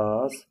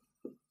plus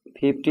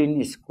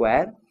 15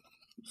 square.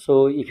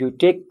 So if you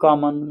take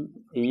common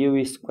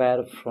u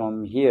square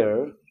from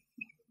here,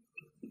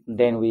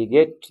 then we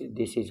get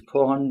this is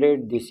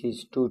 400, this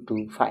is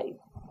 225,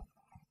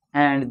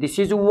 and this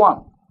is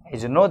 1.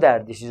 As you know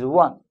that this is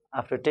 1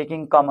 after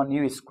taking common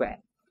u square.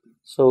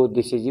 So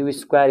this is u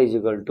square is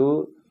equal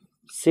to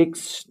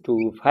 6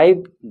 to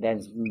 5,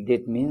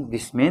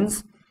 this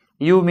means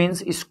u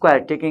means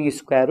square, taking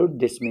square root,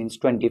 this means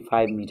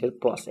 25 meter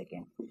per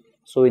second.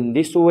 So in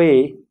this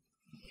way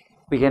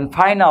we can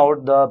find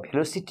out the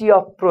velocity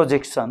of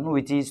projection,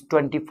 which is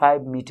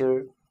 25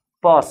 meter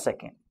per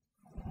second.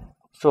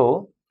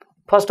 So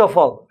first of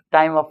all,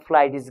 time of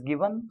flight is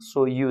given,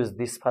 so use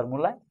this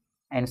formula,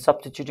 and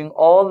substituting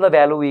all the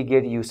value we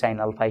get u sin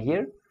alpha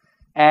here.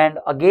 And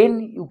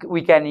again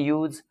we can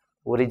use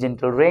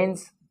horizontal range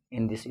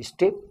in this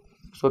step.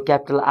 So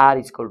capital R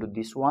is equal to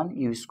this one,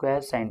 u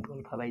square sin 2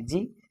 alpha by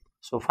g.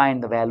 So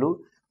find the value.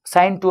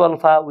 Sin 2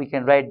 alpha we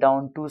can write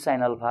down 2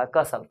 sin alpha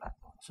cos alpha.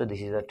 So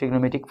this is a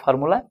trigonometric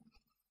formula,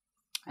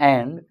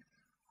 and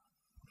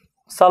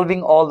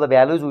solving all the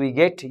values we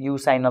get u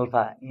sin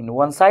alpha in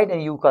one side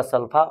and u cos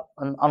alpha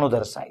on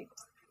another side.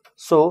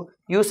 So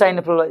u sin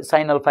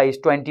alpha is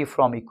 20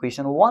 from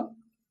equation 1.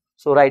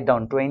 So write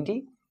down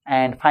 20,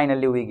 and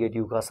finally we get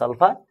u cos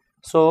alpha.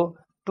 So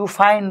to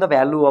find the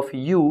value of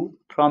u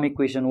from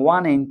equation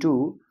 1 and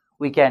 2,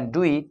 we can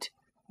do it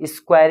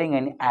squaring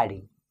and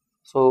adding.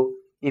 So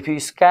if you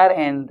square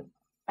and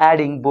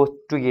adding both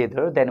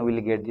together, then we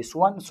will get this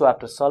one. So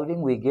after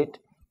solving we get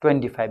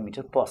 25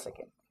 meter per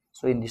second.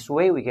 So in this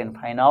way we can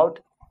find out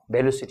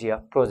velocity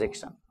of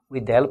projection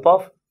with the help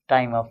of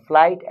time of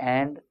flight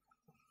and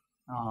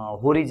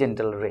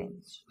horizontal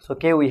range. So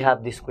okay, we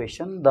have this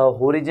question. The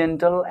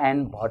horizontal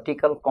and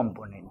vertical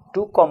component,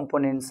 two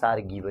components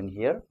are given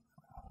here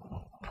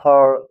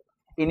for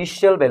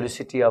initial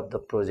velocity of the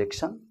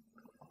projection,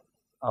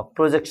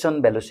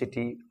 projection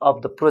velocity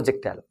of the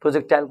projectile.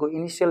 Projectile को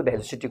initial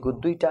velocity को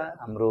दुईटा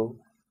हाम्रो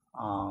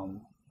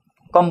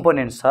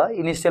components छ.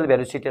 Initial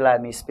velocity लाई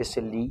हामी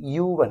specially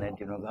u भनेर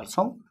दिने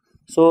गर्छौं.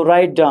 So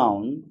write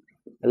down,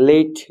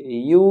 let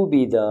u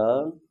be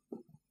the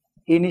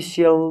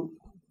initial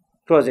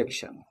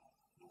projection.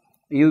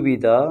 U be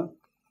the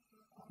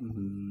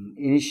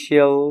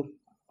initial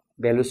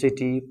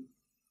velocity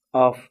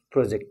of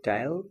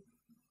projectile.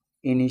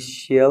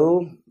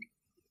 Initial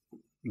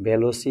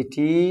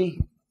velocity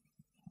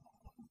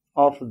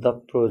of the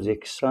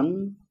projection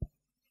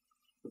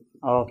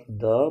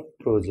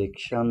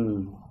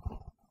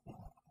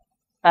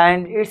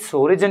and its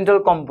horizontal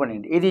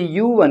component. यदि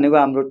u भनेको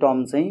हाम्रो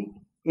term चाहिँ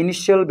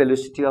initial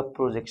velocity of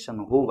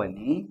projection हो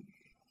भने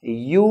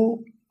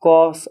u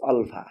cos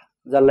alpha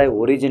जसलाई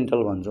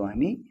horizontal भन्छौं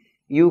हामी,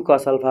 u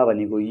cos alpha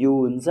भनेको u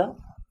हुन्छ,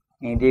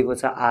 यहाँ दिएको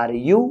छ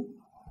ru,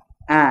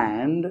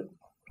 and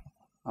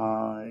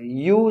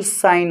u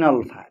sin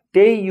alpha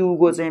त्यही u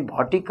को चाहिँ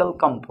vertical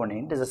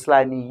component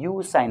जसलाई हामी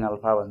u sin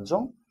alpha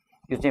भन्छौं,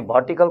 यो चाहिँ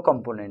vertical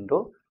component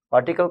हो.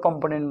 Vertical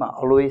component मा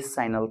always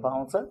sin alpha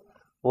आउँछ,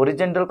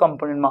 horizontal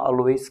component मा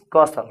always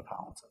cos alpha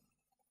आउँछ.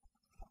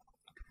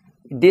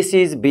 This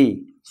is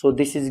B. So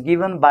this is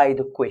given by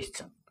the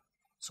question.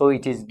 So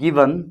it is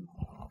given.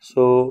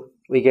 So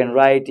we can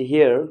write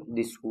here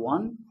this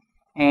one.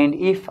 And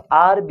if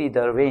R be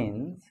the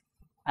range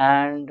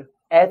and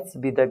H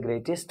be the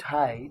greatest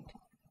height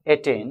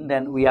attained,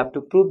 then we have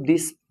to prove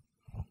this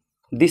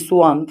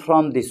one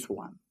from this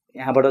one.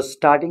 यहाँबाट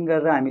starting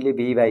गरेर हामीले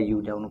B by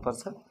U ल्याउनु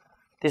पर्छ.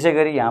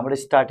 त्यसैगरी यहाँबाट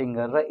starting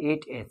गरेर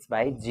 8H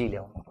by G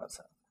ल्याउनु पर्छ.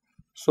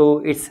 So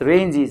its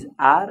range is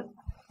R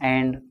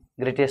and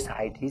greatest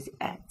height is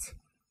H.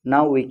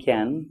 Now we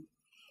can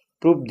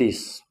prove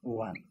this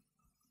one.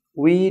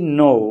 We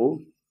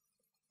know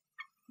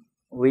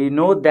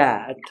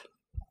that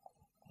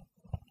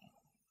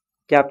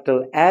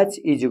capital H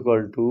is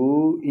equal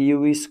to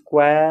U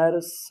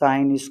square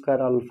sin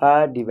square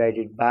alpha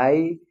divided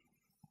by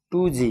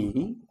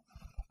 2G,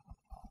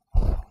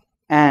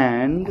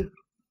 and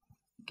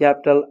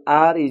capital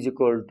R is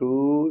equal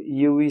to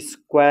U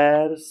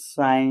square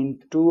sin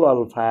 2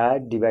 alpha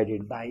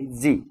divided by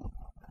G.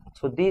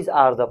 So these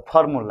are the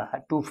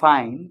formula to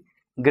find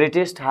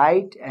greatest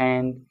height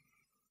and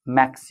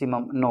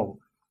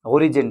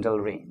horizontal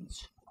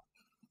range.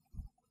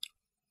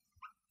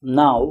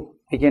 Now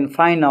we can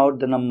find out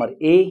the number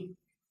A,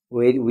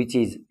 which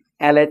is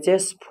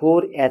LHS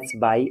 4H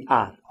by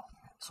R.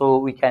 So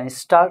we can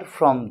start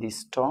from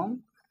this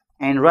term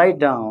and write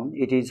down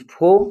it is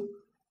 4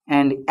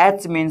 and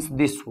H means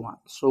this one.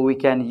 So we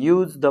can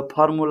use the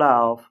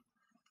formula of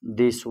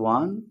this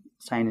one,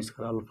 sin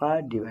square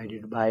alpha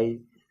divided by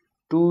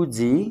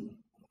 2G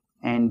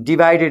and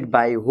divided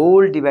by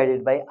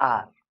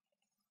R.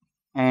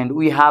 And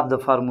we have the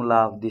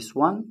formula of this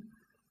one.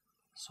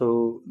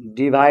 So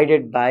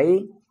divided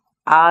by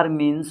R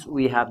means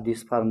we have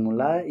this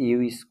formula,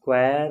 U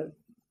square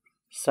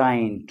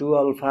sin 2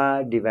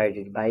 alpha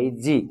divided by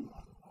G.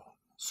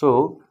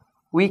 So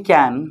we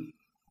can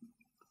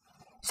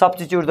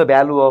substitute the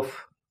value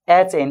of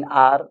H and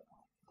R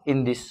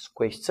in this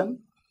question.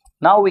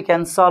 Now we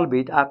can solve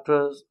it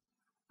after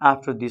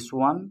this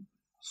one.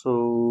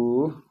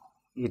 So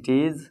it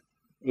is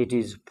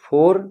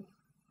 4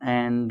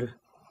 and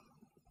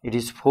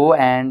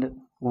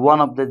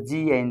one of the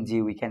G and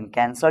G we can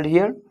cancel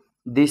here.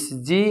 This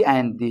G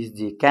and this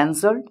G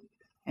cancelled,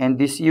 and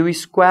this U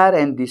square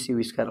and this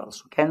U square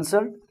also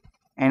cancelled,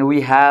 and we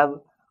have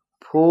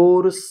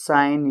 4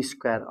 sine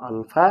square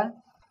alpha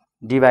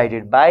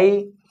divided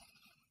by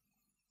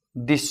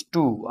this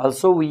 2.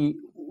 Also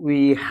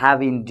we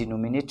have in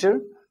denominator,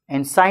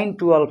 and sine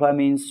 2 alpha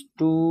means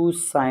 2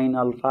 sine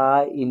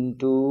alpha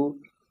into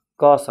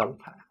cos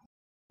alpha.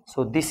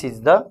 So this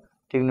is the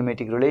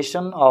trigonometric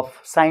relation of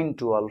sine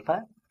 2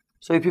 alpha.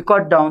 So if you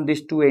cut down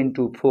this 2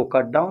 into 4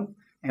 cut down,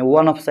 and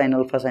 1 of sine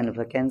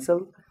alpha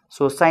cancel.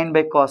 So sine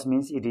by cos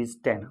means it is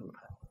tan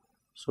alpha.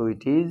 So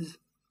it is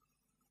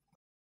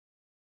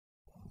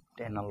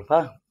tan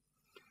alpha.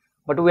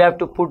 But we have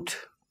to put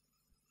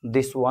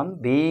this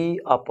one b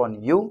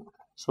upon u.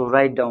 So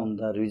write down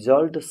the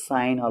result,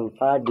 sine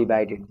alpha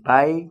divided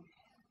by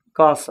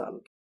cos alpha.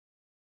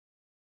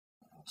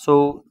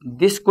 So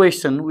this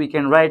question we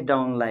can write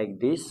down like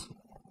this.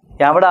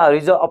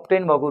 यहाँबाट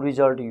obtain भएको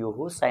result यो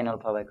हो, sin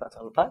alpha by cos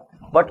alpha.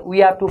 But we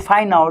have to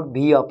find out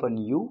b upon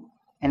u,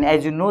 and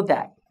as you know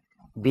that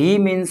b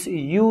means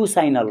u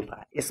sin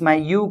alpha. यसमा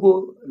u को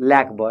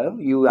lack भयो,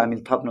 u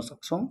हामीले थप्न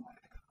सक्छौं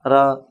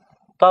र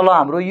तल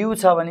हाम्रो u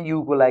छ भने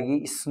u को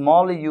लागि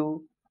small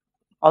u.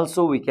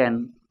 Also we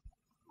can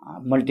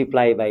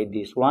multiply by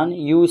this one,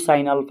 u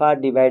sin alpha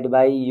divided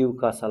by u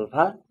cos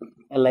alpha.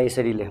 यसलाई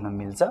यसरी लेख्न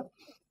मिल्छ.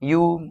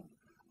 u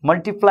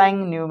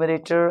multiplying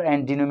numerator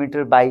and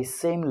denominator by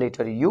same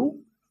letter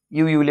u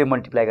ले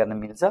multiply गर्न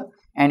मिल्छ.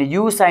 And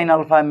u sin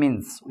alpha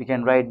means we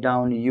can write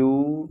down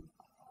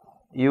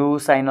u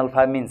sin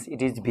alpha means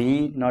it is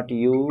b not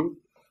u,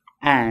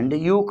 and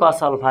u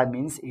cos alpha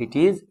means it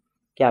is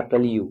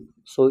capital U.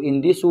 So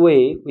in this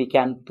way we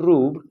can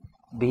prove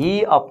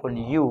b upon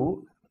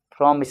u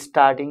from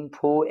starting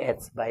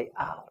 4h by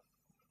r.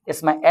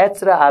 यसमा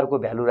h र r को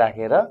value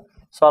राखेर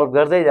solve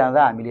गर्दै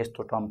जाँदा हामीले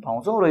यस्तो term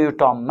पाउँछौं र यो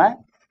टर्ममा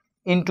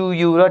into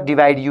u र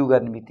divide u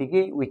गर्ने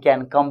बित्तिकै we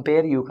can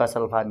compare u cos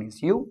alpha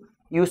means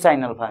u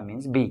sin alpha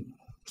means b.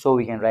 So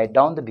we can write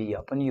down the b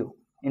upon u.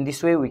 In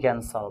this way we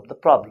can solve the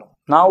problem.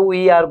 Now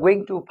we are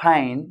going to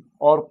find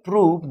or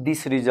prove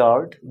this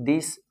result,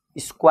 this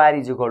square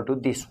is equal to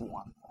this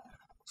one.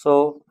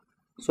 So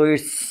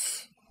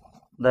it's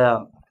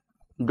the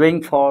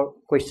doing for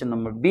question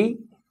number B.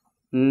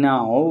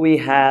 Now we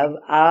have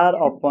r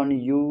upon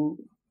u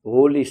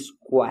whole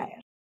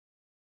square.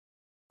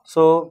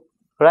 So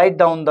write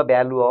down the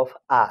value of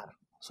r.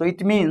 So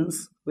it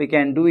means we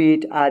can do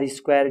it r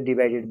square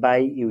divided by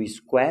u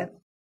square,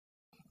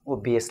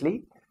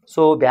 obviously.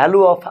 So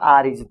value of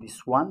r is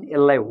this one.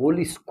 यसलाई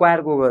whole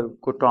square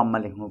को term मा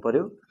लेख्नु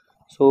पर्यो.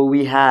 So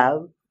we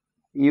have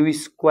u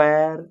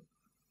square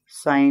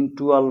sin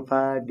 2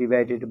 alpha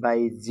divided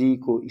by g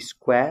को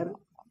square,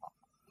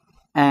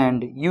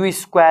 and u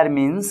square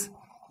means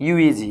u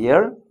is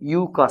here,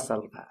 u cos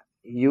alpha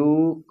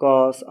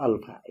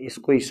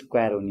यसको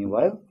square हुने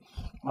भयो.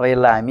 अब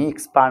यसलाई हामी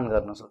expand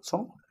गर्न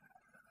सक्छौं.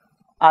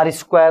 r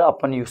square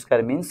upon u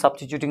square means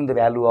substituting the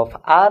value of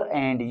r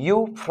and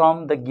u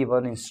from the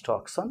given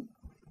instruction.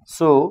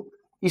 So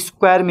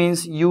square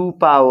means u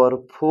power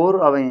 4.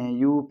 अब यहाँ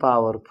u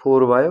power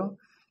 4 भयो.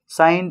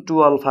 sin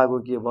 2 alpha को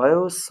के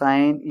भयो,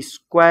 sin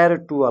square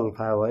 2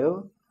 alpha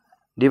भयो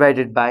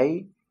divided by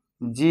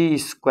g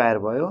square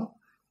भयो,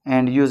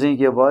 and using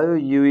के भयो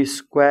u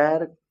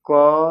square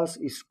cos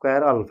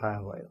square alpha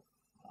भयो.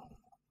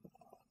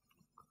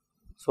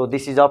 So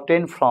this is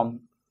obtained from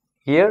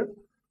here.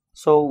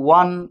 So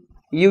one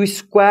u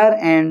square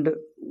and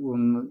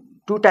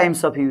 2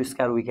 times of u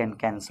square we can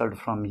cancel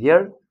from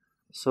here.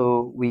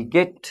 So we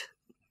get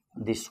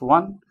this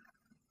one.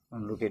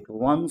 Look at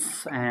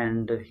once,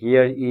 and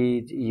here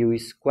is u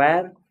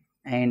square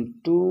and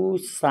 2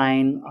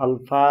 sin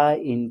alpha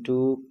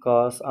into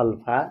cos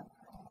alpha.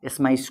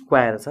 यसमा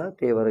square छ,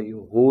 त्यही भएर यो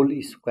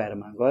whole square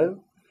मा गयो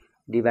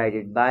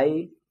divided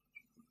by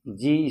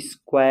g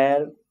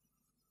square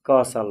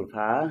cos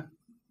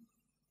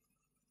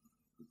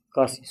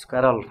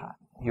square alpha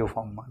yo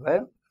firm मा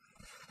गयो.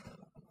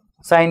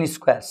 Sin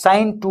square,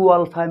 sin 2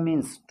 alpha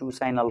means 2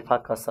 sin alpha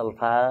cos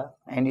alpha,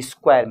 and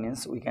square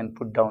means we can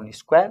put down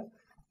square,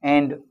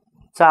 and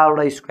 4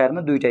 वटा square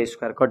मा 2 टा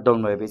स्क्वायर कट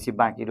डाउन भएपछि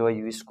बाँकी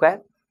रह्यो u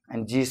square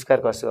and g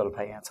square cos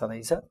alpha यहाँ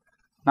छँदैछ.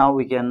 Now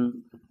we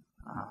can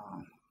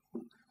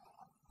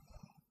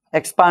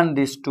expand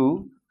this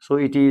to, so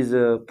it is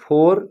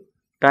 4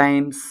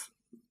 times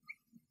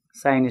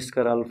sin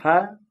square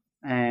alpha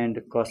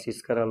and cos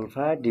square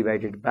alpha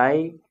divided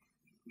by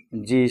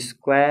g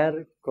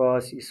square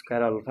cos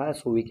square alpha.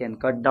 So we can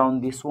cut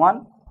down this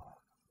one,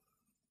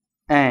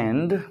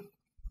 and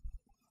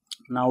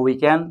now we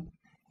can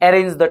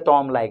arrange the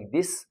term like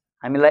this.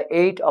 हामीलाई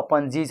 8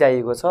 upon g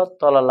चाहिएको छ,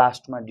 तल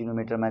last मा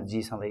denominator मा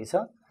g छँदैछ.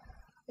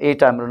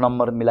 8 हाम्रो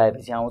number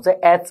मिलाएपछि आउँछ.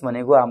 h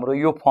भनेको हाम्रो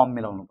यो फर्म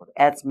मिलाउनु पर्यो.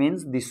 h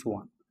means this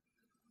one,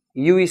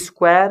 u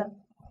square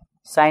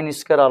sin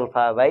square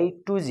alpha by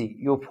 2g.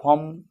 Yo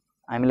firm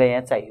हामीलाई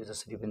यहाँ चाहियो,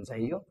 जसरी पनि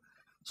चाहियो.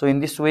 So in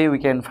this way we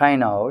can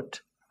find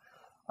out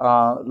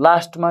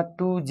last मा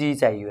 2g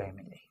चाहियो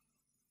हामीलाई,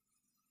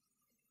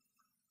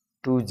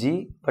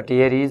 2g, but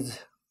here is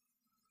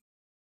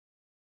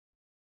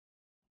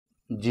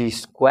g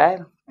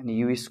square and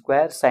u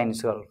square sin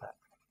square alpha.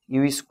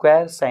 U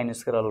square sin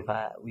square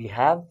alpha we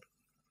have,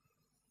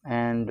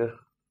 and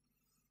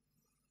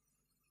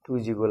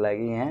 2g को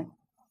लागि यहाँ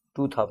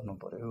 2 थप्नु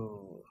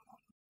पर्यो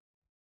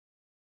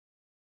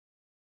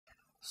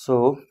so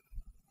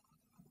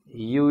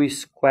u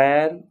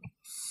square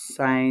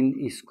sin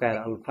square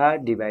alpha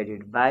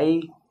divided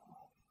by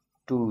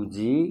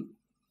 2g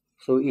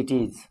so it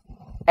is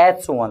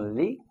h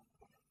only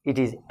it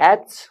is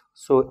h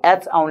so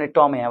h आउने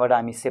term यहाँबाट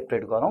हामी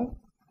separate गरौँ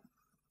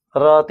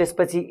र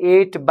त्यसपछि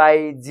 8 by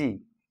g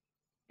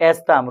h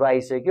त हाम्रो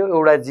आइसक्यो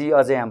एउटा g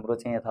अझै हाम्रो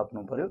चाहिँ यहाँ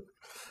थप्नु पर्यो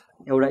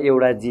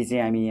एउटा g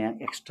चाहिँ हामी यहाँ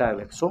एक्स्ट्रा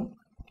लेख्छौं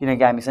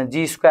किनकि हामीसँग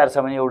g स्क्वायर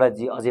छ भने एउटा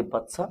g अझै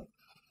बच्छ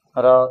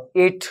र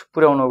 8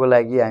 पुर्याउनको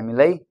लागि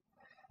हामीलाई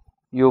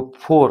यो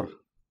 4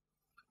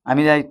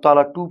 हामीलाई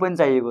तल 2 पनि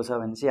चाहिएको छ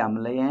भने चाहिँ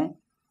हामीलाई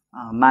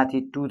यहाँ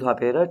माथि 2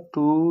 थपेर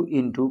 2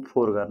 into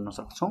 4 गर्न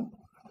सक्छौं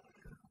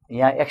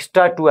यहाँ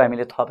एक्स्ट्रा 2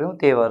 हामीले थप्यौं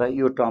त्यही भएर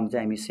यो टर्म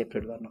चाहिँ हामी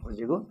सेपरेट गर्न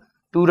खोजेको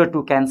 2 र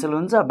 2 क्यान्सल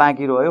हुन्छ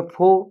बाँकी रह्यो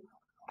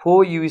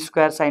 4 u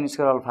square sin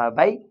square alpha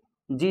by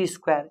g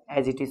square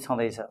as it is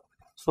छँदैछ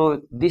so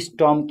this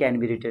term can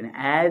be written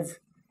as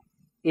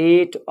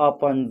 8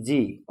 upon g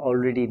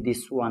already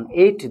this one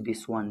 8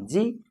 this one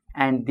g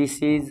and this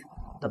is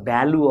the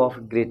value of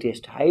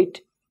greatest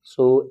height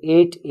so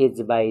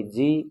 8h by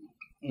g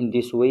in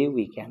this way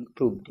we can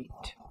prove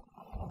it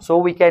so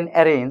we can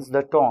arrange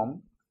the term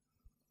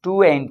 2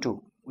 and 2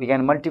 we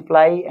can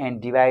multiply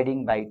and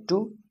dividing by 2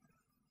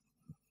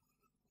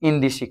 in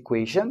this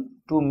equation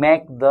to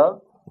make the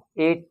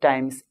 8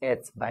 times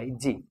h by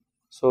g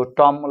so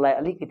term लाई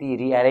अलिकति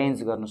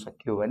rearrange गर्न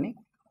सक्यो भने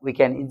we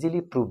can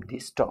easily prove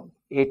this term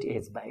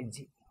 8h by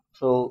g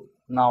so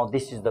now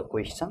this is the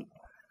question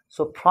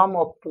so from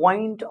a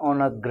point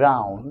on a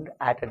ground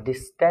at a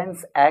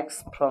distance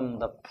x from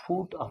the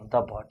foot of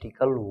the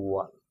vertical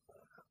wall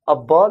a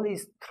ball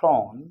is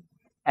thrown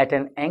at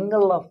an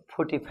angle of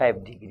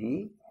 45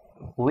 degree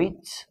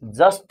which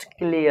just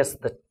clears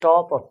the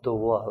top of the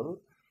wall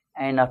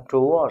and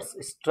afterwards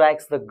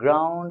strikes the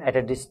ground at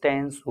a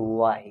distance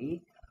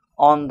y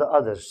on the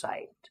other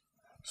side.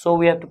 So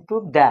we have to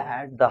prove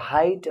that the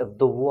height of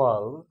the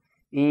wall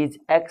is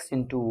x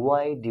into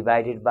y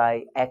divided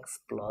by x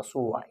plus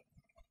y.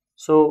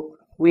 So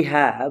we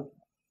have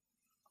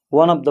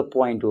one of the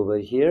point over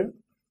here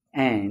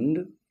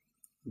and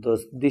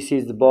this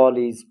is the ball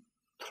is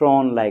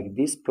thrown like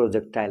this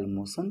projectile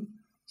motion.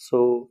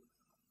 So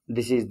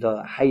this is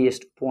the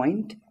highest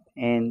point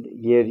and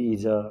here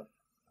is a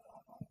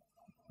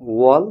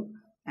wall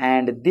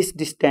and this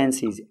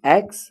distance is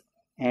x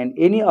and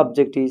any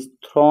object is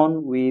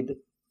thrown with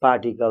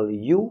particle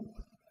u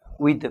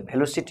with the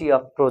velocity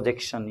of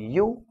projection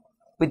u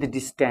with the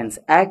distance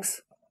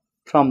x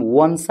from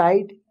one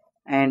side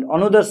and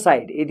another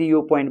side यदि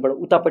यो point बाट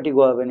उतापटि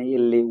गयो भने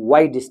यसले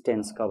y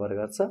distance cover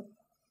गर्छ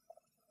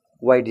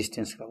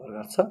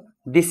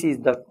this is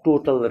the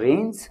total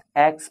range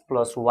x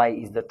plus y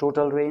is the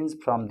total range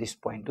from this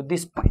point to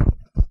this point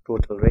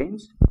total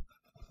range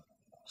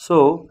so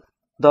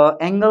the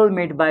angle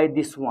made by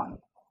this one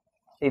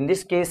in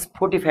this case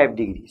 45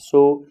 degrees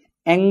so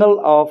angle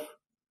of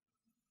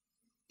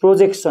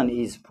projection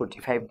is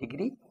 45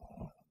 degree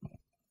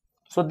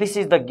so this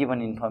is the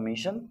given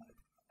information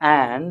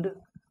and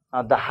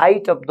the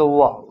height of the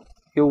wall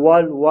yo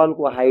wall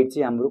को height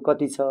चाहिँ हाम्रो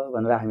कति छ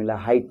भनेर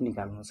हामीलाई height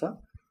निकाल्नु छ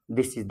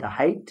this is the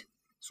height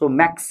so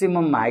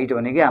maximum height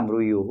भनेकै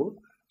हाम्रो यो हो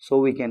so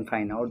we can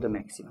find out the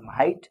maximum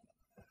height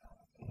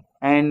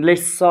and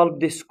let's solve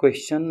this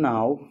question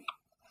now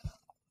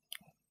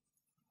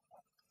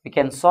we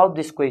can solve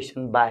this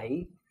question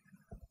by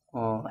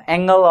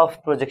angle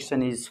of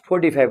projection is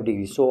 45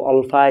 degrees so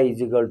alpha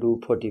is equal to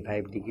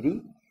 45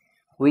 degree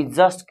we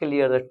just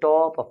clear the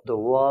top of the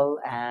wall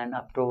and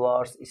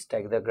afterwards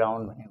strike the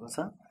ground भनेको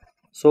छ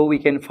so we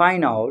can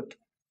find out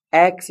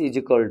x is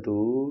equal to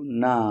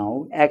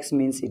now x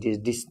means it is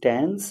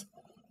distance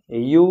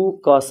u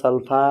cos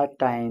alpha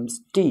times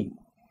t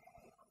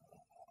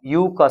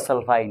u cos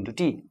alpha into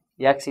t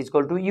x is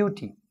equal to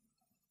ut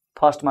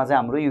first मा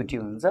चाहिँ हाम्रो ut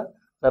हुन्छ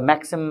र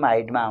maximum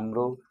height मा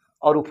हाम्रो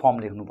अरु firm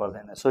लेख्नु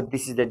पर्दैन so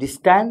this is the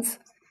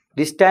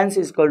distance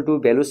is equal to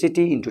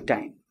velocity into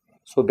time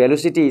so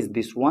velocity is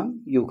this one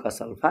u cos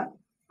alpha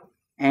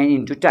and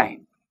into time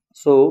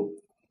so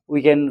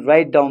we can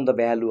write down the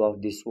value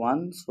of this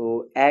one so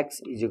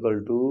x is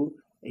equal to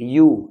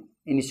u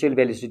initial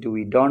velocity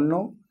we don't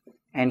know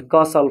and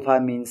cos alpha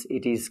means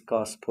it is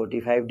cos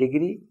 45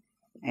 degree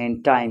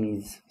and time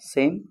is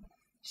same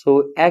so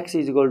x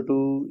is equal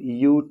to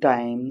u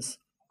times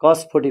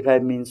cos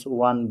 45 means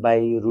 1 by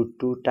root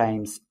 2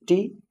 times t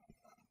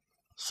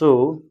so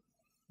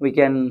we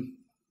can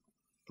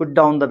put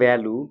down the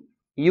value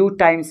u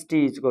times t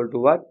is equal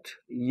to what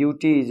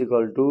ut is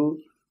equal to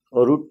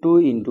root 2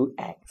 into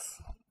x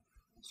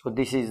so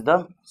this is the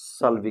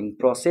solving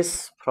process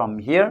from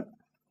here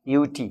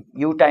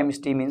u times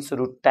t means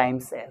root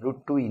times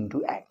root 2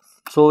 into x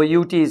so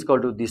ut is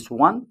equal to this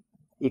one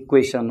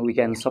equation we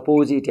can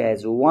suppose it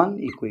as one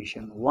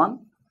equation 1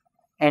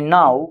 and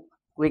now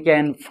we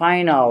can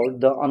find out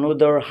the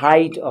another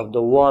height of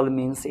the wall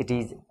means it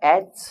is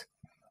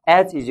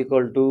h is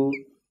equal to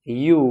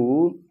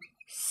u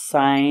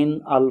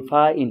sine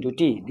alpha into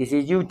t. This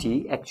is ut,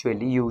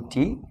 actually ut,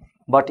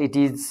 but it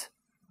is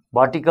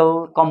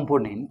vertical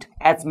component.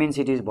 H means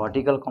it is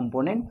vertical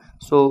component.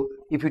 So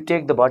if you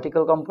take the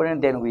vertical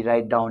component, then we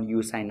write down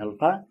u sine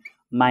alpha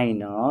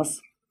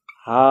minus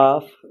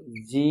half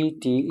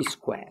gt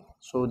square.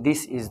 So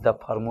this is the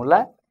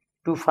formula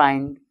to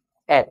find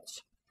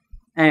h.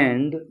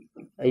 And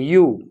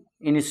u,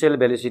 initial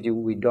velocity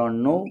we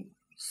don't know.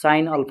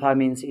 Sine alpha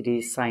means it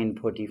is sine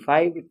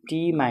 45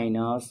 t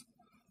minus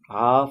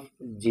half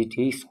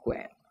gt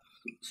square.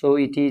 So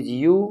it is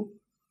u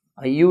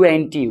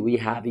and t, we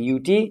have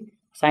ut.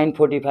 Sine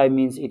 45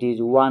 means it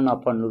is 1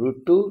 upon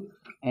root 2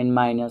 and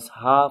minus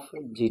half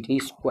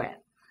gt square.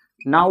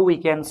 Now we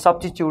can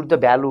substitute the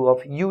value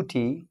of ut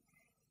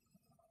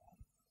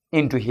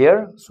into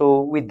here.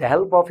 So with the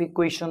help of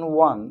equation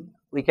 1,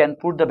 we can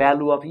put the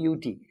value of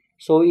ut.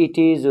 So it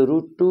is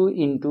root 2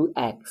 into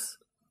x,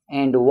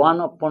 and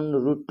 1 upon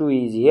root 2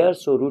 is here,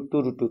 so root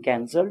 2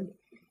 cancelled,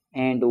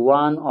 and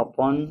 1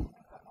 upon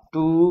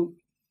 2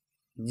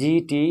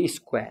 gt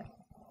square.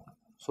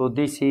 So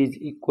this is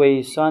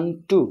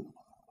equation 2.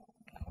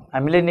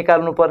 हामीले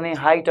निकाल्नु पर्ने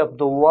height of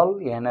the wall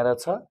यहाँनेर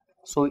छ.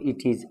 So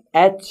it is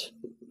h.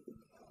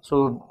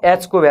 So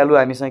h को value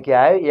हामीसँग के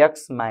आयो,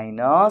 x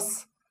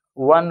minus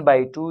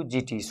 1/2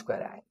 gt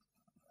square आयो.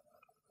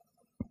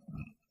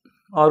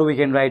 Or we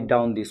can write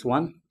down this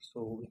one.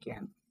 So we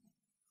can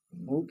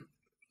move.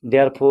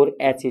 Therefore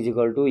h is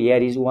equal to,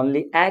 here is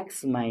only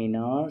x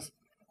minus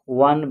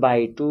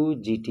 1/2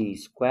 gt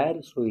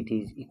square. So it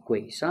is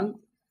equation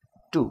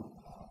 2.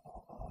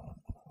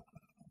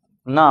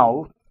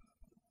 Now,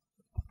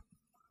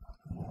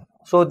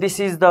 so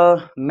this is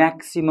the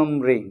maximum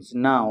range.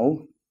 Now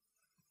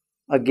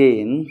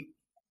again,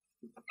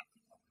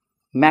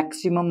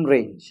 maximum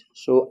range.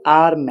 So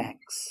R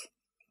max,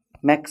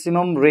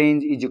 maximum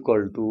range is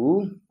equal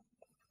to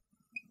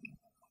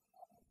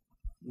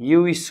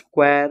u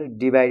square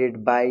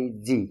divided by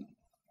g.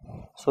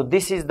 So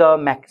this is the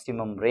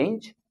maximum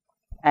range,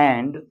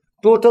 and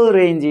total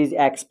range is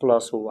x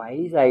plus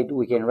y, right?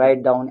 We can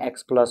write down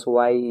x plus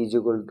y is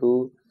equal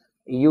to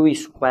u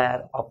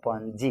square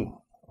upon g.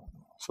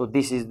 So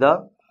this is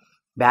the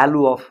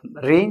value of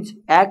range.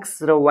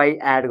 X raw y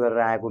add गरेर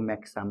आएको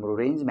max हाम्रो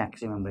range,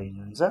 maximum range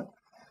हुन्छ.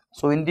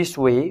 So in this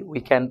way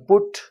we can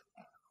put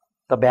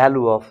the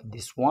value of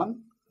this one.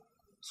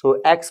 So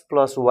x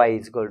plus y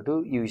is equal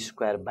to u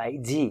square by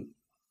g.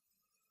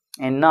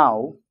 And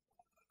now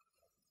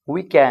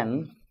we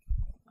can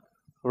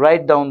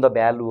write down the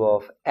value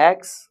of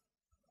x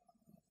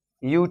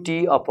ut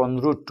upon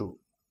root 2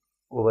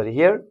 over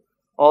here,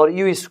 or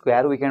u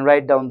square, we can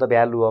write down the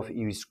value of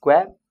u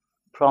square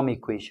from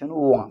equation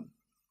 1.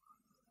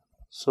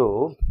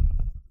 So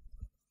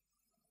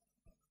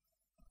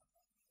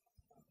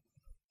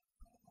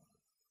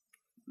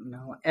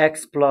now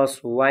x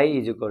plus y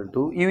is equal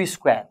to u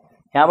square.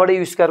 यहाँबाट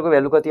u square को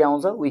value कति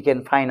आउँछ, we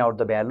can find out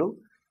the value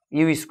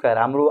u square.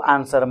 हाम्रो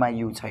आन्सरमा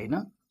u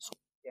छैन, so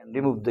we can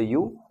remove the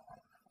u.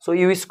 So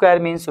u square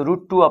means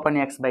root 2 upon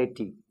x by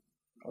t,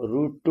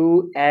 root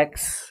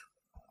 2x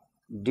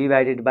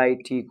divided by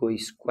t को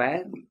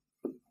square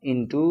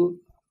into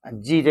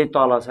g चाहिँ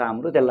तल छ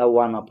हाम्रो, त्यसलाई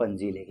 1 upon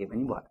g लेखे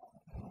पनि भयो.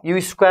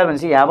 u square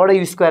भनेपछि यहाँबाट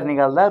u square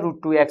निकाल्दा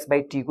root 2x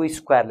by t को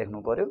square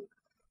लेख्नु पर्यो.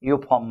 यो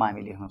फर्ममा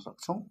हामी लेख्न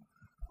सक्छौं.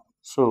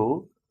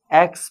 So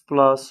x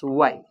plus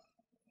y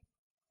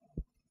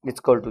is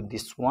equal to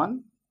this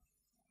one.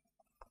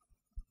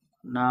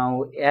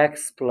 Now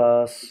x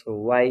plus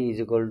y is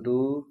equal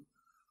to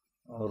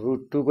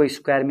root 2 को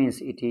square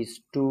means it is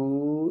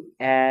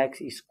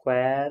 2x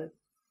square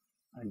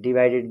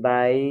divided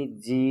by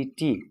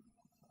gt.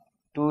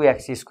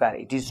 2x square,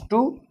 it is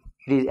 2,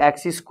 it is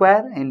x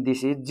square, and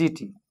this is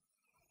gt.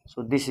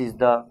 So this is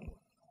the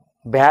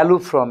value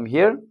from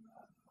here.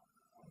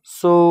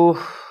 So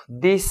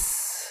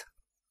this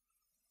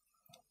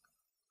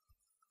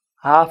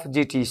half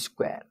gt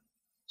square,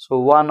 so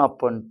 1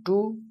 upon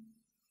 2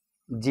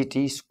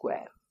 gt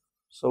square.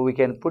 So we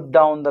can put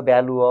down the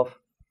value of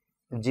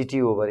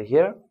gt over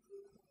here.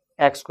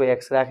 x को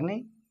x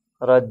राख्ने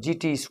र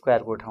gt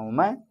square को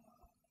ठाउँमा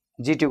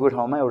gt को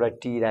ठाउँमा एउटा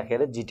t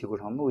राखेर gt को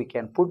ठाउँमा we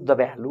can put the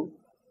value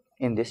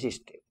in this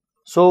step.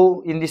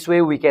 So in this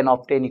way we can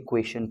obtain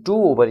equation 2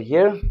 over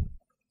here,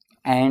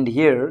 and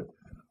here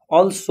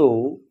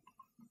also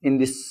in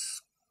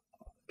this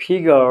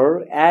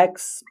figure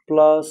x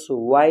plus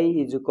y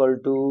is equal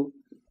to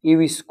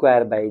u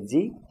square by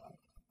g.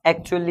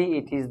 Actually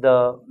it is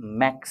the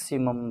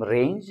maximum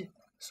range.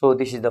 So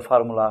this is the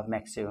formula of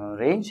maximum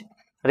range.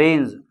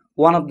 Range,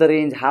 one of the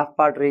range, half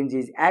part range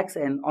is x,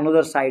 and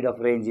another side of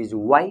range is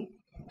y.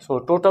 So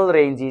total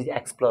range is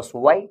x plus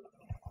y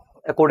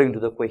according to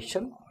the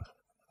question.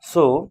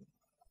 So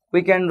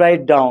we can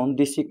write down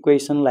this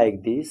equation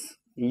like this: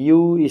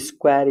 u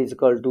square is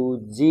equal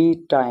to g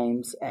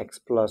times x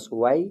plus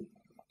y.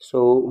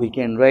 So we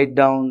can write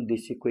down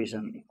this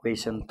equation,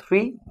 equation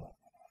 3.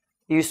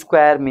 U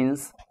square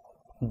means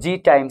g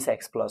times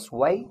x plus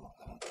y.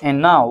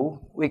 And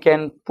now we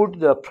can put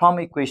the from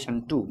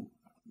equation 2.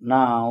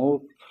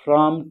 Now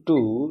from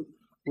 2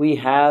 we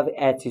have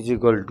h is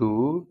equal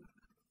to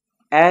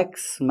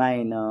x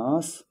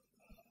minus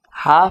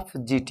half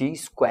gt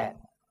square.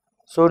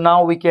 So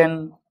now we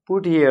can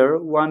put here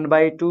 1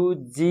 by 2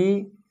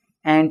 g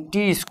and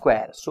t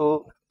square.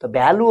 So the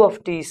value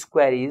of t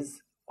square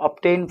is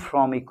obtained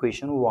from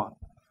equation 1.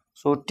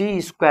 So t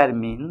square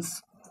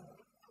means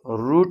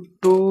root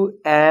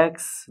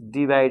 2x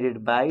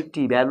divided by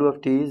t. Value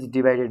of t is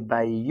divided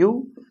by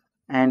u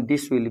and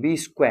this will be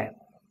square.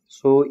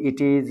 So it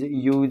is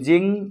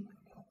using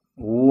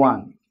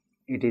 1.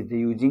 It is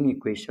using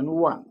equation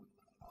 1.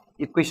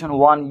 Equation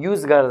 1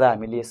 use गर्दा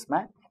हामीले यसमा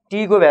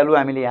t को value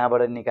हामीले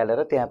यहाँबाट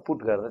निकालेर त्यहाँ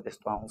put गर्दा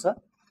त्यस्तो आउँछ.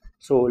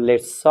 So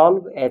let's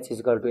solve. h is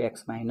equal to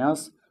x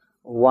minus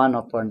 1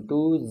 upon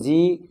 2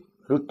 g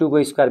root 2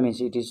 को square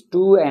means it is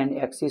 2 and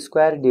x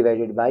square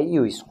divided by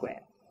u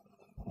square.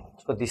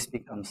 So this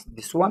becomes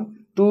this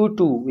one. 2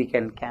 2 we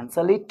can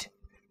cancel it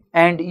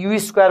and u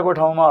square को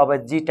ठाउँमा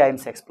अब g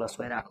times x plus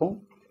y राखौं.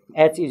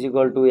 h is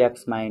equal to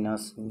x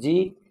minus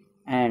g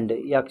and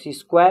x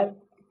square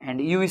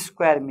and u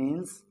square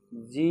means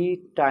g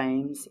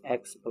times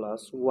x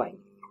plus y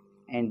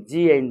and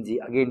g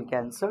again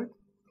cancelled.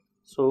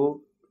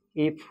 So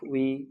if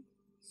we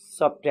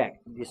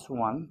subtract this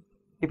one,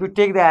 if you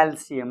take the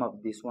LCM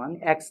of this one,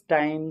 x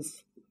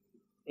times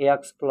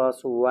x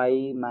plus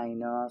y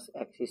minus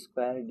x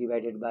square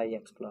divided by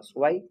x plus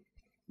y,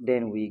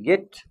 then we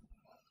get,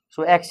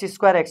 so x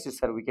square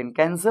we can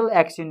cancel.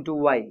 X into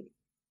y,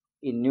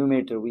 in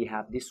numerator we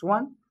have this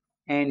one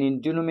and in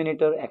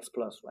denominator x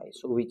plus y,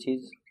 so which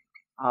is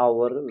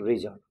our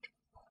result.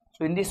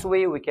 So in this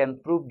way we can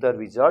prove the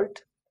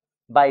result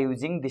by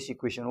using this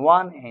equation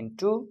 1 and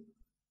 2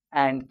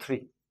 and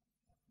 3.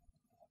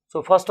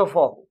 So first of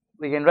all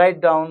we can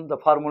write down the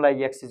formula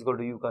x is equal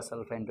to u cos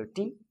alpha into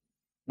t.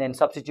 Then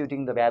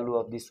substituting the value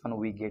of this one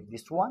we get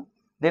this one.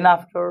 Then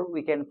after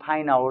we can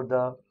find out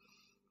the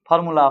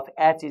formula of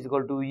h is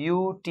equal to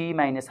u t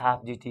minus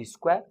half gt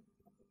square.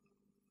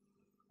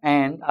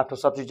 And after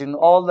substituting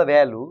all the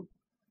value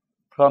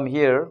from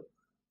here,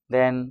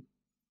 then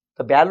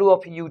the value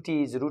of ut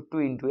is root 2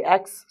 into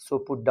x. So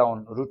put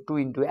down root 2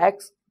 into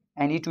x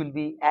and it will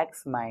be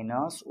x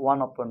minus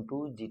 1 upon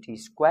 2 gt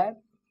square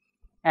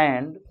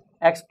and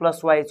x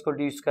plus y is equal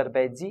to u square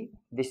by g.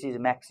 This is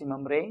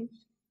maximum range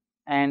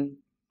and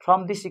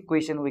from this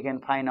equation we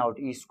can find out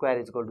e square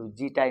is equal to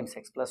g times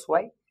x plus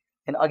y.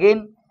 And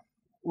again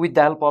with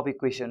the help of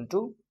equation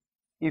 2,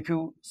 if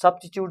you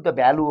substitute the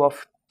value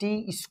of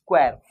t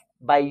square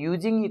by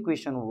using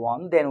equation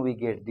 1, then we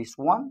get this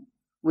one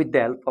with the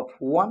help of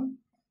 1.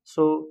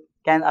 So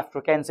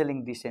after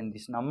cancelling this and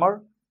this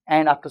number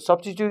and after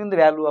substituting the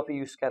value of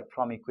u square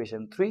from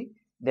equation 3,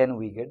 then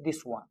we get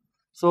this one.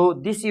 So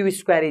this u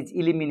square is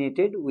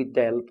eliminated with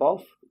the help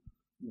of,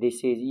 this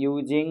is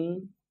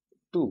using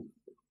 2,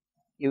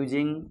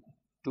 using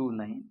 2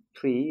 9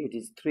 3, it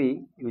is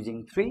 3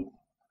 using 3.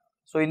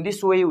 So in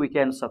this way we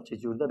can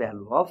substitute the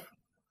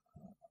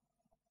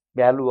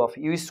value of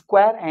u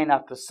square and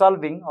after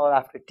solving or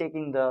after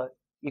taking the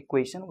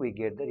equation we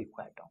get the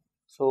required term.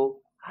 So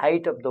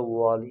height of the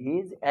wall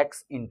is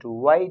x into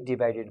y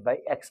divided by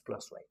x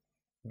plus y.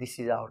 This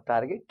is our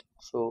target.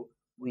 So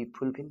we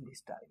fulfill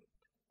this target.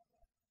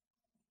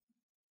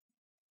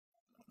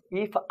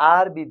 If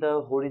r be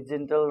the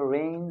horizontal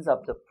range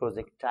of the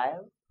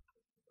projectile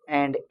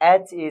and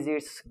h is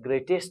its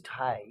greatest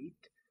height,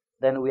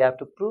 then we have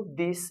to prove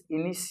this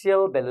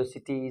initial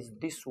velocity is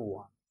this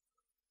one.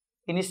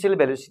 Initial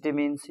velocity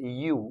means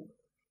u.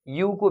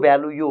 U को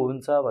value यो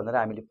हुन्छ भनेर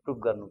हामीले प्रुभ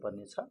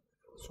गर्नुपर्ने छ.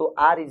 So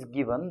r is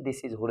given,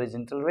 this is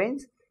horizontal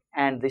range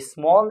and the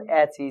small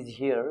h is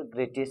here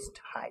greatest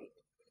height.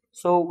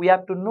 So we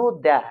have to know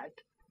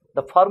that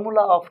the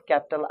formula of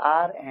capital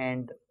R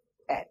and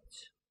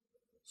h.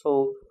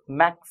 So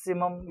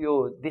maximum,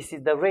 this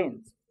is the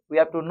range. We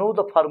have to know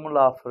the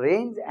formula of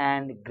range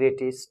and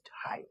greatest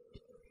height.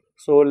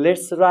 So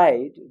let's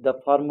write the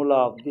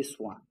formula of this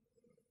one.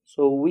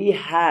 So we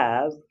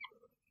have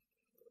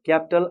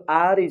capital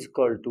R is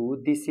equal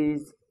to, this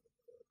is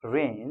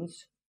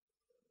range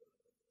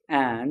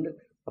and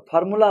the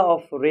formula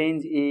of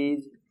range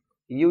is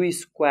u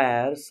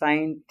square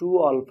sine 2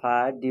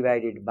 alpha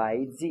divided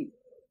by g.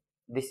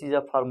 This is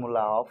a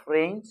formula of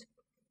range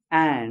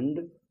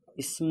and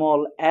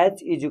small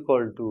h is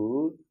equal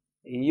to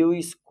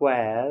u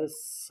square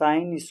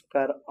sine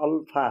square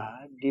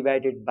alpha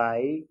divided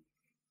by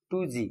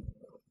 2g.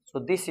 So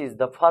this is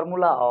the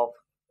formula of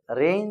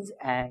range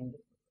and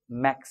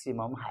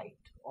maximum height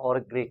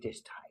or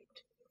greatest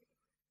height.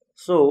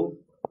 So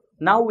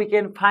now we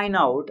can find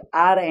out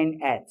r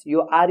and h.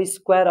 Yo r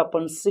square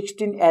upon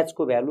 16h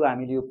को value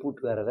हामीले यो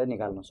put गरेर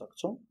निकाल्न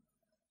सक्छौं.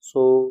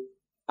 So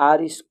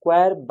r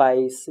square by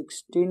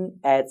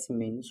 16h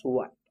means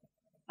what?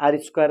 r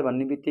square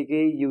भन्ने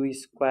बित्तिकै u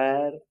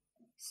square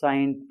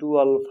sin 2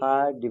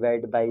 alpha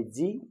divided by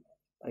g,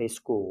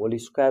 यसको whole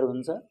square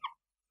हुन्छ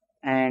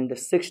and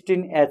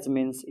 16h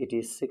means it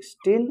is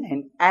 16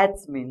 and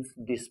h means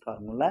this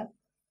formula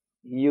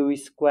u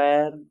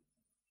square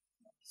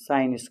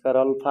sin square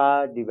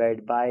alpha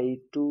divided by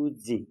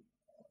 2g.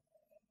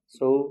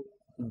 So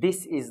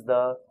this is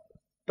the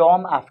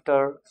term after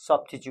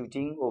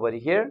substituting over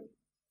here.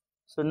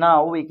 So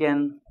now we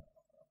can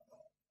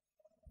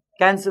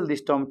cancel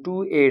this term.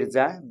 2 8s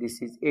are,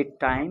 this is 8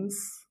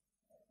 times,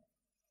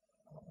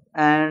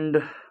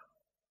 and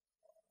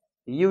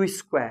u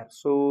square,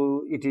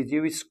 so it is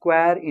u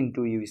square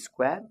into u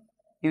square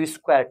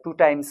 2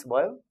 times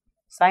भयो.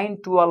 sin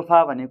 2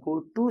 alpha भनेको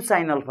 2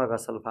 sin alpha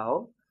cos alpha हो,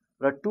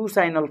 र 2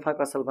 sin alpha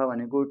cos alpha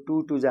भनेको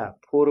 2 2 जा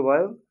 4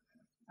 भयो,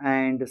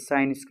 and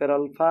sin square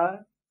alpha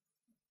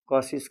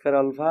cos square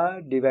alpha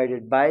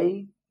divided by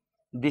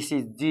this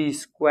is g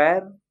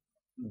square,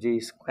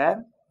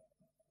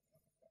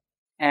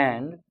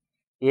 and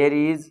here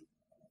is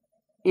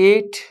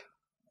 8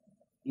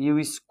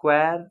 u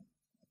square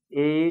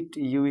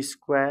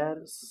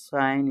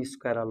sin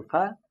square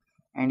alpha,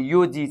 and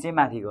yo g चाहिँ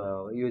माथि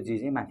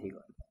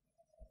गयो,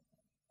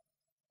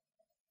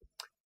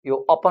 यो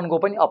अपन go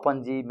पनि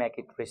upon g, make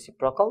it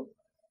reciprocal,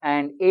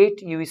 and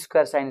 8 u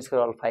square sin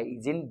square alpha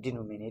is in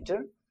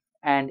denominator,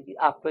 and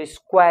after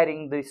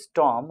squaring this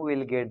term we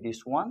will get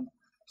this one.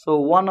 So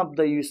one of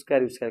the u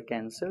square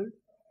cancelled,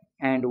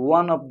 and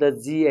one of the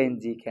g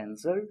and g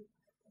cancelled,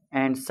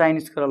 and sin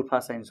square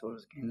alpha sin square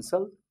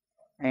cancelled,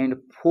 and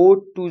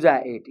 4 2s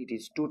are 8, it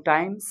is 2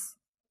 times.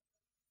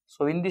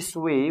 So in this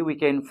way we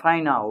can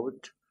find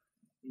out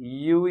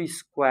u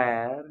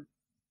square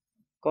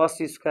cos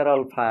square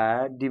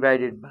alpha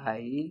divided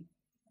by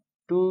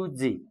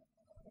 2g.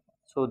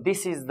 So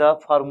this is the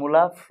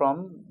formula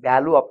from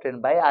value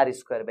obtained by r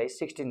square by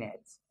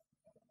 16h.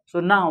 So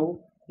now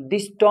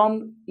this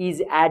term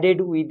is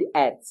added with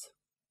h.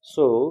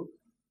 So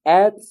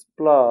h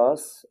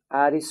plus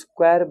r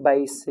square by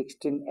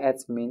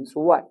 16h means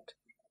what?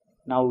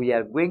 Now we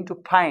are going to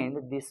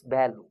find this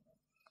value.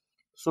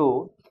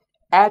 So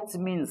h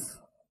means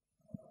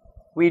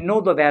we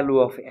know the value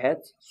of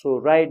h. So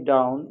write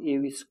down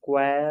u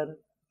square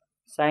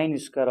sin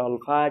square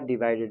alpha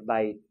divided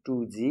by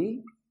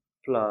 2g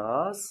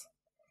plus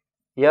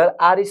here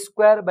r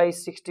square by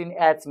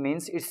 16h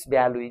means its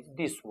value is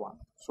this one.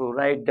 So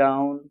write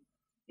down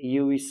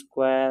u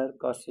square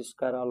cos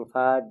square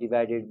alpha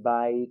divided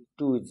by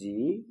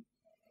 2g.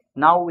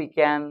 Now we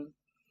can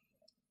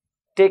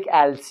take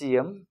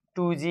LCM.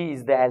 2g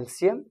is the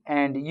LCM,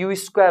 and u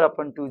square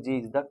upon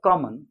 2g is the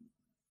common.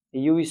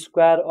 U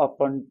square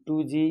upon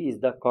 2g is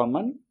the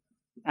common,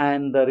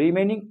 and the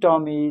remaining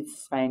term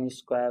is sin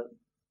square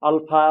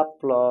alpha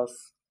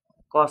plus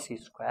cos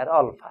square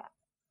alpha.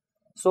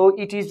 So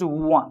it is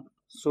 1.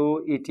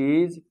 So it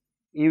is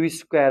u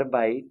square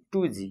by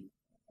 2g.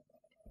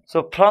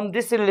 So from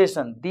this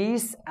relation,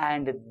 this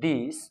and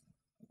this,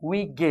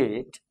 we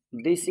get,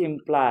 this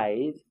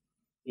implies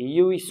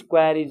u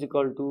square is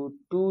equal to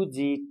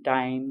 2g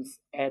times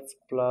h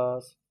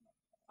plus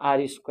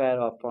r square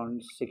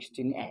upon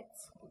 16h.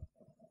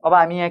 अब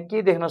हामी यहाँ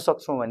के देख्न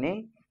सक्छौं भने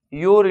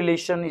यो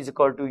relation is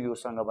equal to यो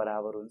सँग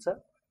बराबर हुन्छ.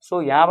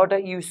 सो यहाँबाट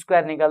u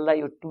स्क्वायर निकाल्दा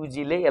यो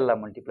 2g ले यसलाई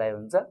मल्टिप्लाई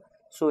हुन्छ.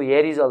 So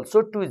here is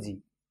also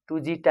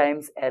 2g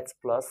times h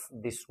plus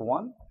this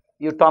one.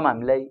 Yo term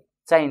हामीलाई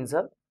चाहिन्छ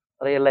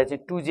र यसलाई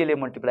चाहिँ 2g ले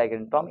मल्टिप्लाई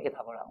गर्ने टर्म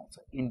यताबाट आउँछ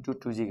इन्टु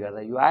 2g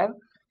गर्दा यो आयो.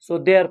 सो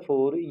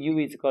therefore u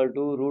is equal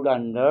to root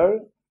under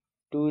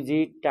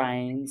 2g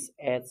times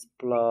h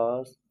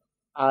plus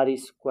r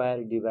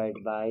square divide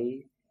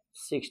by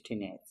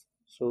 16h.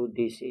 So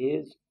this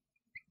is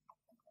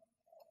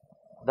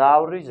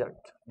our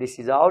result. This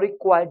is our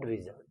required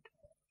result.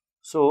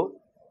 So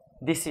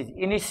this is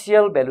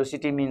initial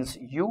velocity means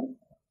u,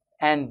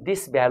 and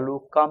this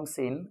value comes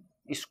in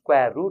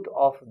square root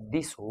of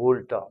this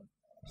whole term.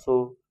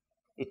 So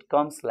it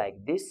comes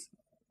like this.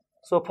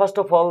 So first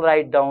of all,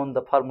 write down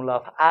the formula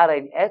of r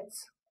and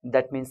h,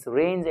 that means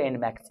range and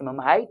maximum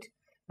height.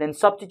 Then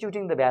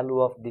substituting the value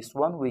of this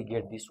one, we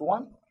get this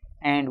one.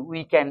 And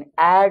we can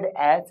add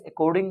h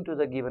according to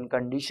the given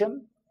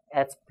condition,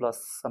 h plus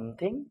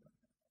something,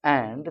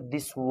 and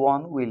this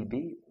one will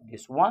be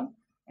this one,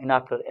 and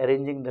after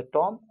arranging the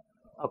term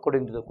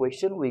according to the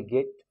question, we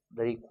get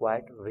the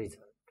required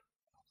result.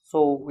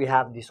 So we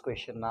have this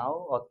question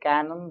now. A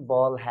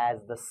cannonball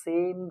has the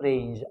same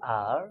range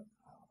r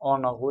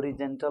on a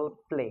horizontal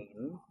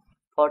plane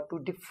for two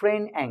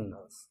different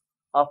angles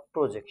of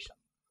projection.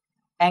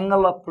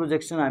 Angle of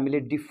projection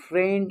हामीले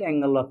different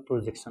angle of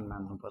projection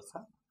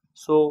मान्नुपर्छ.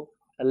 So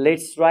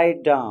let's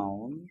write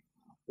down,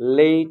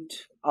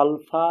 let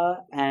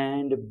alpha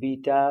and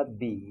beta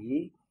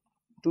be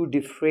two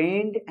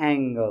different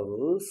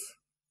angles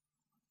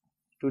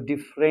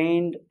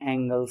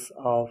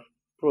of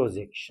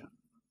projection.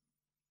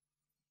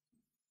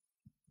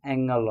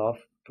 Angle of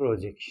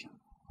projection.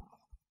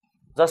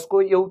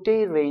 जसको एउटै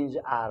range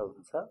r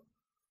हुन्छ,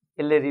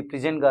 यसले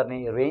represent गर्ने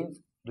range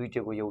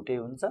दुईटैको एउटै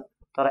हुन्छ,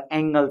 तर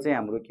angle चाहिँ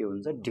हाम्रो के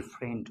हुन्छ,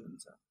 डिफरेन्ट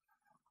हुन्छ.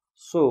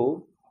 So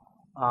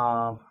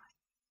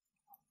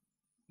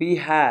we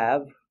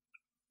have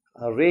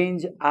a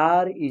range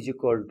r is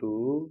equal to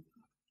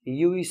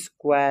u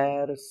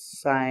square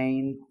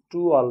sin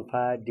 2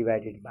 alpha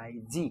divided by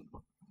g.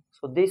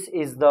 So this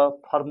is the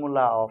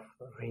formula of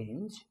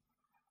range,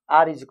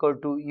 r is equal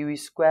to u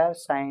square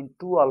sine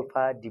 2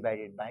 alpha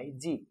divided by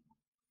g.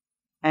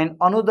 And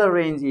another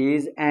range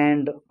is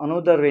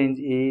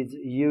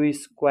u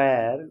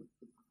square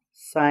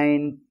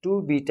sine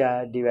 2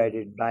 beta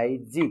divided by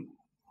g.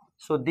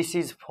 So this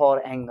is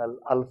for angle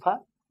alpha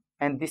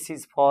and this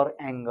is for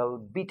angle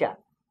beta,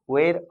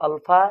 where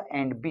alpha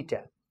and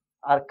beta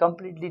are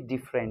completely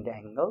different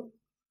angle,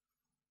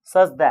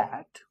 such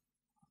that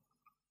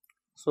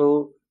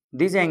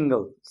this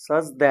angle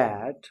such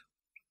that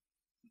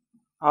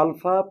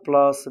alpha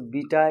plus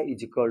beta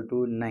is equal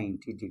to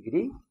 90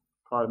 degree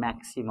for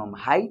maximum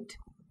height.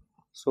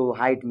 So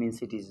height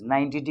means it is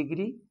 90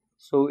 degree.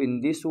 So in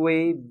this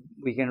way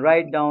we can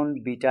write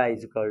down beta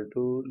is equal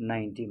to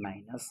 90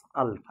 minus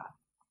alpha.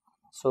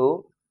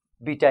 So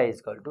beta is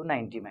equal to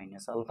 90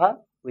 minus alpha.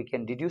 We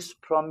can deduce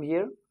from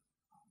here.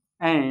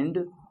 And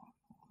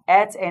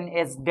h and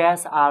s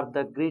dash are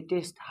the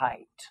greatest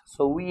height.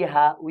 So we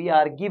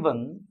are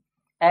given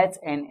h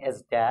and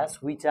s dash,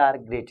 which are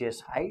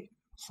greatest height.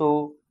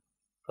 So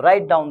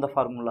write down the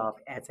formula of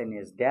h and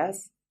s dash.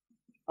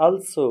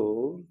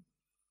 Also,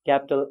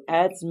 capital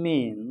H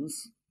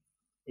means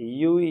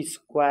u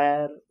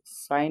square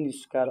sine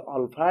square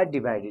alpha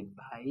divided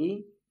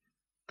by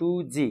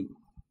 2g.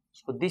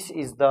 So this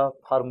is the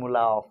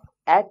formula of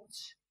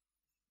h,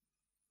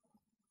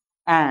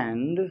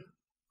 and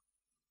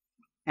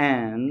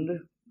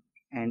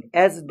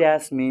s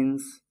dash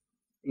means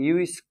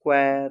u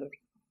square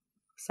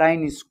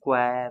sine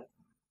square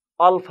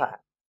alpha.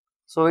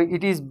 So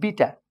it is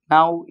beta.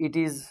 Now it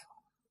is,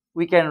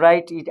 we can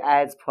write it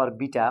as for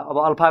beta. अब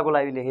alpha को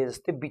लागि लेखे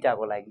जस्तै beta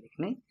को लागि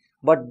लेख्ने.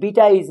 But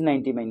beta is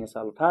 90 minus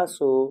alpha.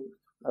 So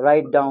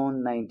write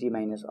down 90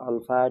 minus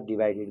alpha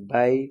divided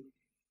by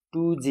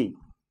 2g.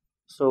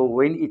 So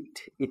when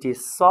it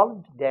is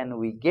solved, then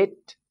we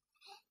get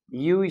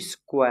u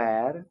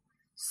square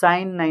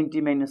sine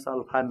 90 minus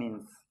alpha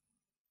means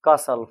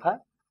cos alpha,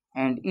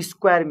 and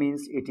square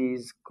means it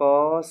is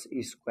cos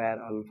square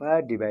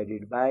alpha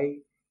divided by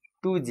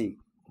 2g.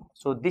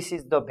 So this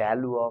is the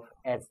value of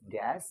h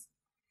dash.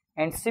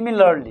 And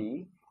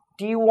similarly,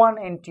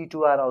 T1 and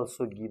T2 are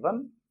also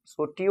given.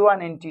 So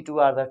T1 and T2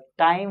 are the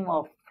time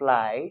of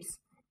flights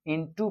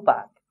in two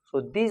paths. So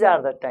these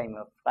are the time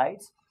of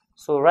flights.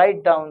 So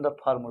write down the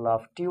formula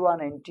of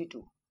T1 and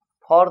T2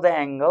 for the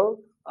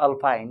angle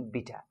alpha and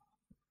beta.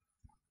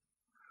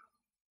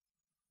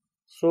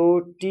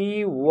 So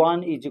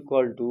T1 is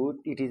equal to,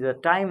 it is the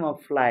time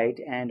of flight,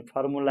 and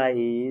formula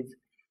is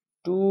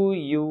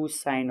 2u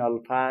sine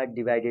alpha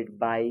divided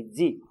by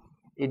g.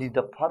 It is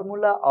the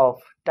formula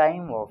of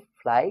time of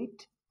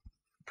flight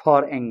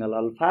for angle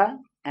alpha,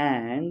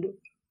 and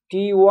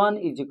T1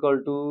 is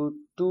equal to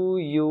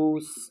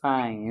 2u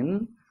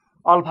sine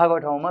alpha को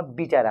ठाउँमा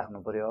beta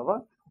राख्नु पर्यो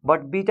अब,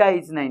 but beta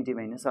is 90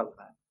 minus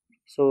alpha.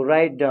 So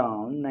write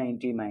down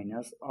 90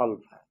 minus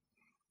alpha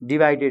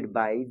divided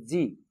by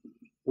g.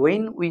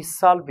 When we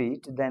solve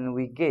it, then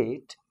we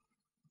get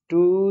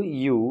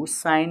 2u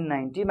sine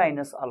 90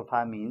 minus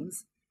alpha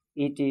means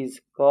it is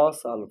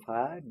cos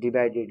alpha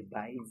divided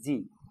by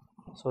g.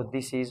 So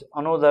this is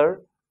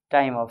another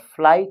time of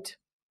flight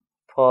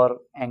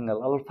for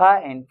angle alpha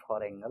and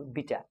for angle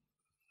beta.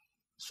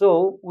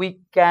 So we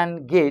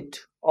can get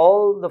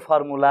all the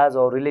formulas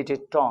or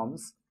related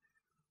terms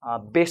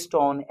based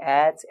on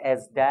h,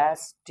 s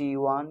dash,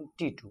 t1,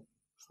 t2.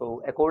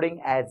 So according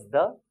as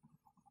the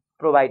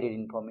provided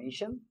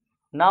information.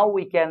 Now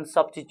we can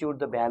substitute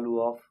the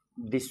value of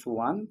this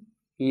one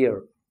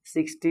here,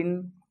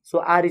 16.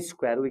 So r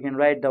square, we can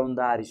write down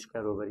the r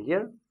square over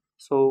here.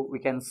 So we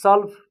can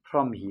solve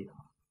from here.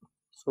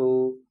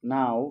 So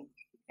now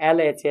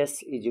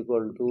LHS is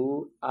equal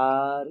to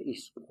r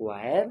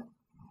square.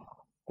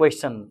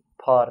 Question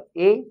for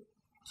A.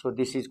 So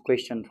this is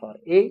question for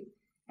A.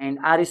 And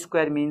r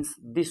square means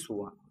this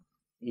one,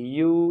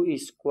 u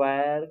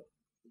square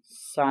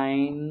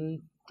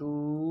sine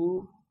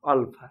 2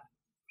 alpha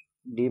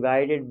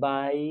divided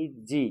by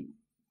g.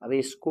 अब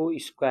यसको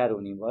square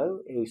हुने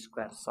भयो, यो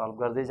square solve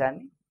गर्दै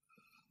जाने,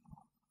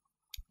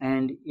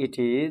 and it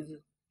is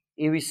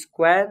u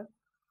square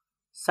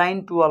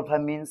sine 2 alpha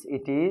means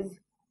it is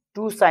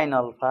 2 sine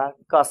alpha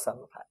cos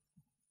alpha,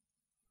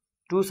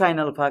 2 sine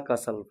alpha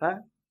cos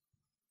alpha.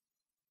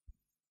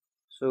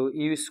 So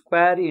u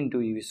square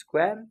into u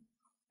square,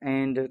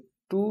 and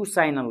 2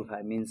 sine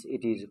alpha means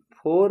it is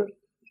 4,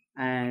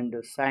 and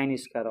sine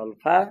square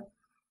alpha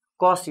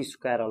cos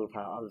square alpha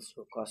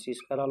also cos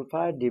square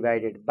alpha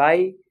divided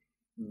by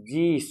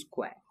g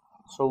square.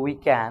 So we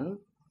can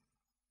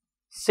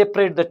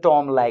separate the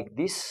term like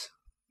this.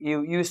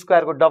 U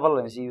square को double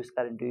भनेपछि u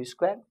square into u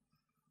square.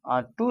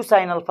 2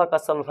 sin alpha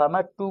cos alpha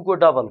मा 2 को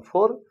double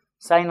 4,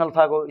 sin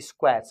alpha को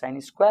square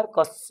sin square,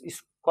 cos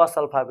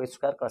alpha को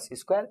square cos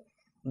square,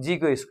 g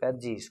को square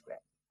g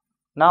square.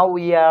 Now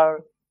we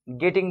are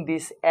getting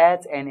this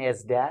h and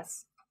s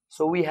dash.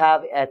 So we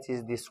have h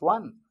is this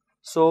one.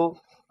 So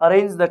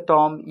arrange the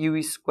term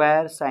u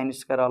square sin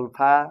square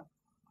alpha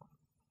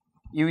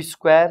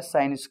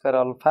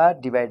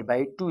divided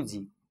by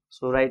 2g.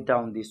 So write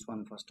down this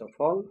one first of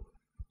all.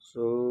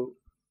 So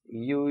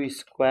u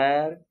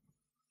square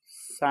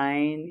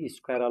sine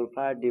square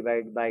alpha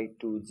divided by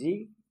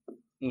 2g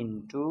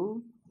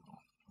into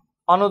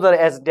another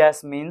s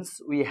dash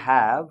means we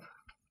have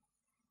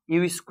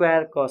u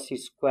square cos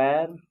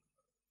square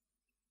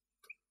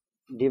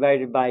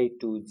divided by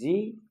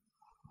 2g.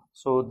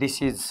 So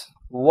this is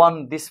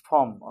one, this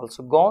form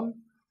also gone,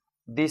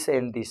 this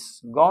and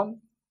this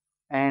gone,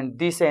 and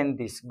this and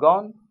this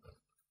gone,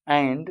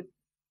 and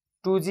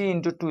 2g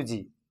into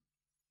 2g,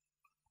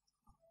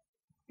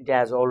 it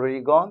has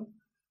already gone.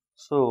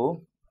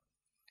 So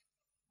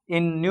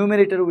in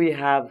numerator we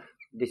have,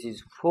 this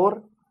is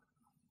 4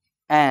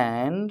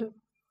 and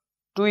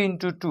 2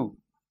 into 2,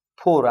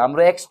 4,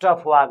 हाम्रो extra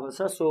 4 आएको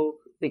छ, so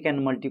we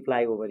can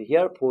multiply over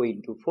here, 4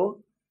 into 4,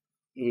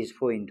 it is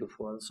 4 into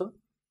 4 also.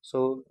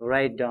 So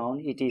write down,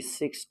 it is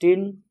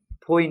 16,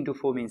 4 into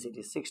 4 means it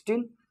is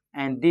 16,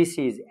 and this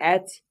is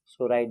h,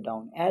 so write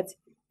down h,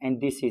 and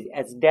this is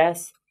h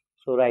dash,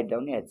 so write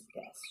down h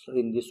dash. So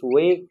in this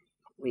way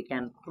we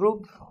can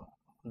prove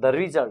the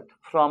result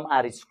from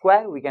r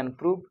square. We can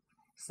prove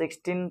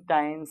 16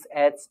 times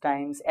h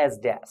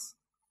dash.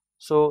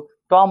 So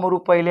टर्महरु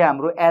पहिले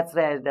हाम्रो h र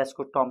h dash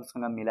को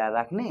टर्मसँग मिलाएर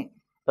राख्ने,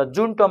 र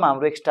जुन term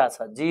हाम्रो extra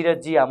छ g र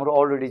g हाम्रो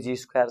already g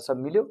square सब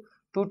मिल्यो,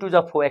 2 to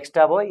the 4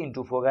 एक्स्ट्रा भयो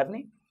इन्टु 4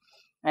 गर्ने,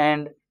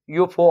 and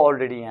यो 4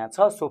 already यहाँ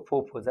छ, so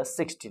 4 4 is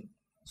 16.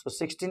 So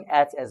 16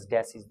 h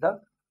dash is the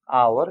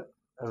our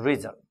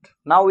result.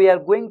 Now we are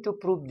going to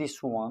prove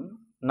this one,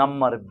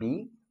 number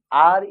B,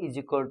 r is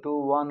equal to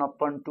 1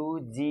 upon 2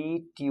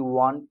 g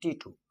t1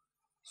 t2.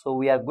 So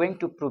we are going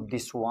to prove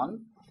this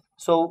one.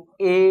 So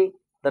A,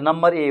 the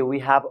number A we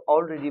have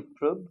already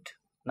proved.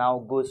 Now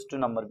goes to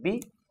number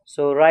B.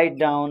 So write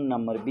down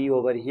number B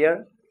over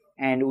here,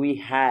 and we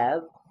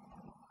have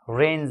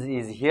range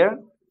is here.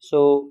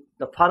 So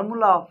the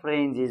formula of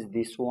range is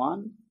this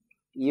one,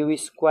 u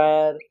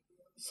square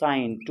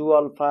sine 2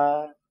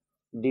 alpha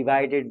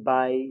divided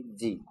by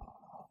g.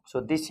 So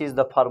this is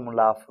the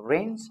formula of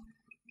range,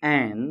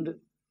 and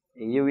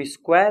u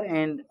square,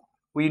 and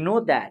we know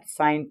that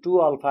sine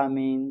 2 alpha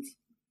means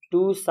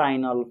 2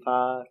 sine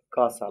alpha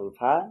cos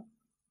alpha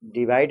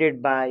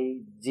divided by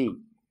g.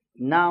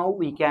 Now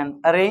we can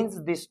arrange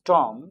this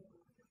term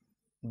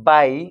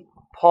by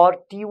for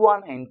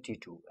t1 and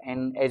t2,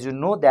 and as you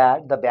know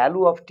that the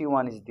value of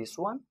t1 is this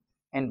one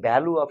and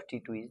value of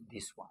t2 is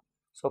this one.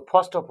 So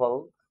first of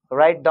all,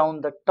 write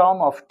down the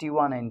term of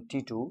t1 and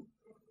t2,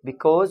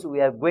 because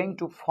we are going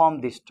to form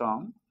this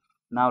term.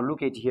 Now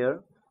look at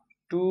here,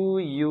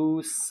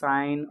 2u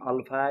sine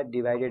alpha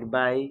divided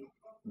by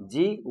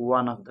g,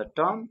 one of the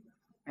term,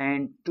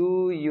 and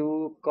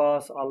 2u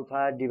cos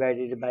alpha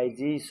divided by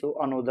g, so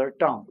another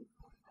term.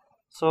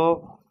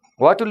 So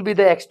what will be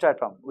the extra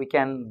term? We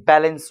can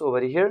balance over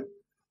here.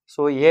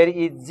 So here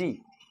is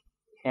g,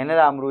 यहाँ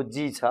हाम्रो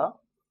g छ,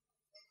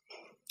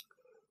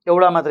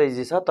 एउटा मात्रै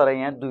g छ, तर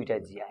यहाँ दुईटा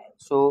g आयो.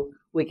 So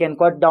we can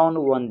cut down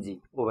one g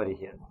over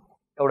here.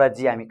 एउटा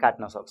g हामी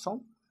काट्न सक्छौं.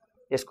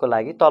 यसको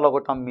लागि तलको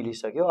टर्म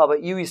मिलिसक्यो. अब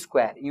u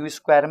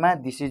square मा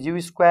this is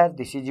u square,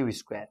 this is u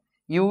square,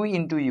 u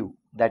into u,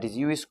 that is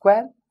u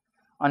square,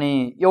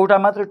 अनि एउटा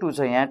मात्र 2 छ,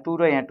 यहाँ 2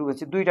 र यहाँ 2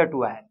 गएपछि दुईटा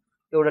 2 आयो.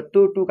 एउटा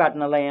 2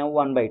 काट्नलाई यहाँ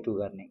 1/2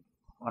 गर्ने,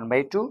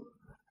 1/2,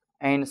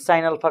 and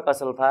sin alpha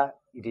cos alpha,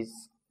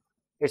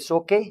 it's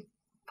okay,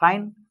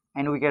 fine,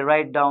 and we can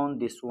write down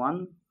this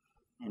one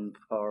and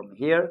from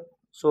here.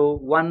 So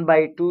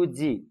 1/2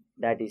 g,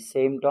 that is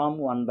same term,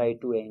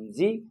 1/2 and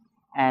g,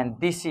 and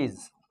this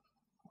is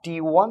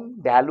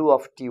t1, value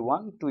of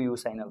t1, 2u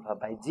sin alpha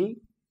by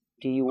g,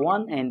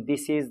 t1, and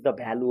this is the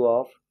value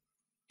of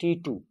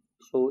t2.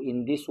 So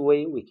in this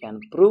way we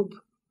can prove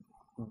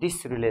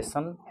this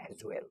relation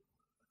as well.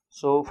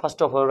 So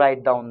first of all,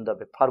 write down the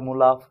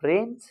formula of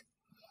range,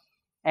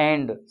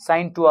 and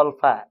sin 2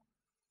 alpha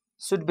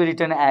should be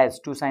written as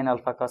 2 sin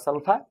alpha cos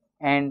alpha,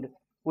 and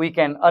we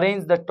can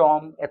arrange the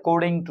term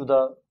according to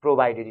the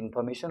provided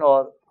information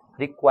or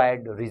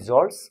required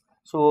results.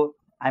 So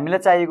हामीलाई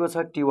चाहिएको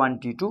छ t1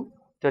 t2,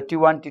 the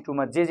t1 t2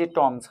 मा जे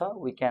term छ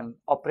we can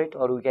operate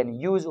or we can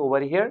use over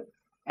here,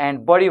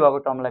 and बढी भएको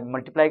टर्मलाई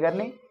multiply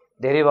गर्ने,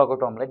 धेरै भएको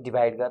टर्मलाई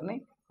डिवाइड गर्ने,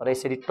 र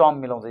यसरी टर्म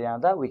मिलाउँदै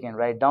जाँदा we can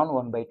write down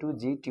 1/2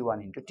 g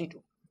t1 into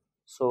t2.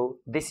 So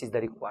this is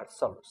the required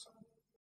solution.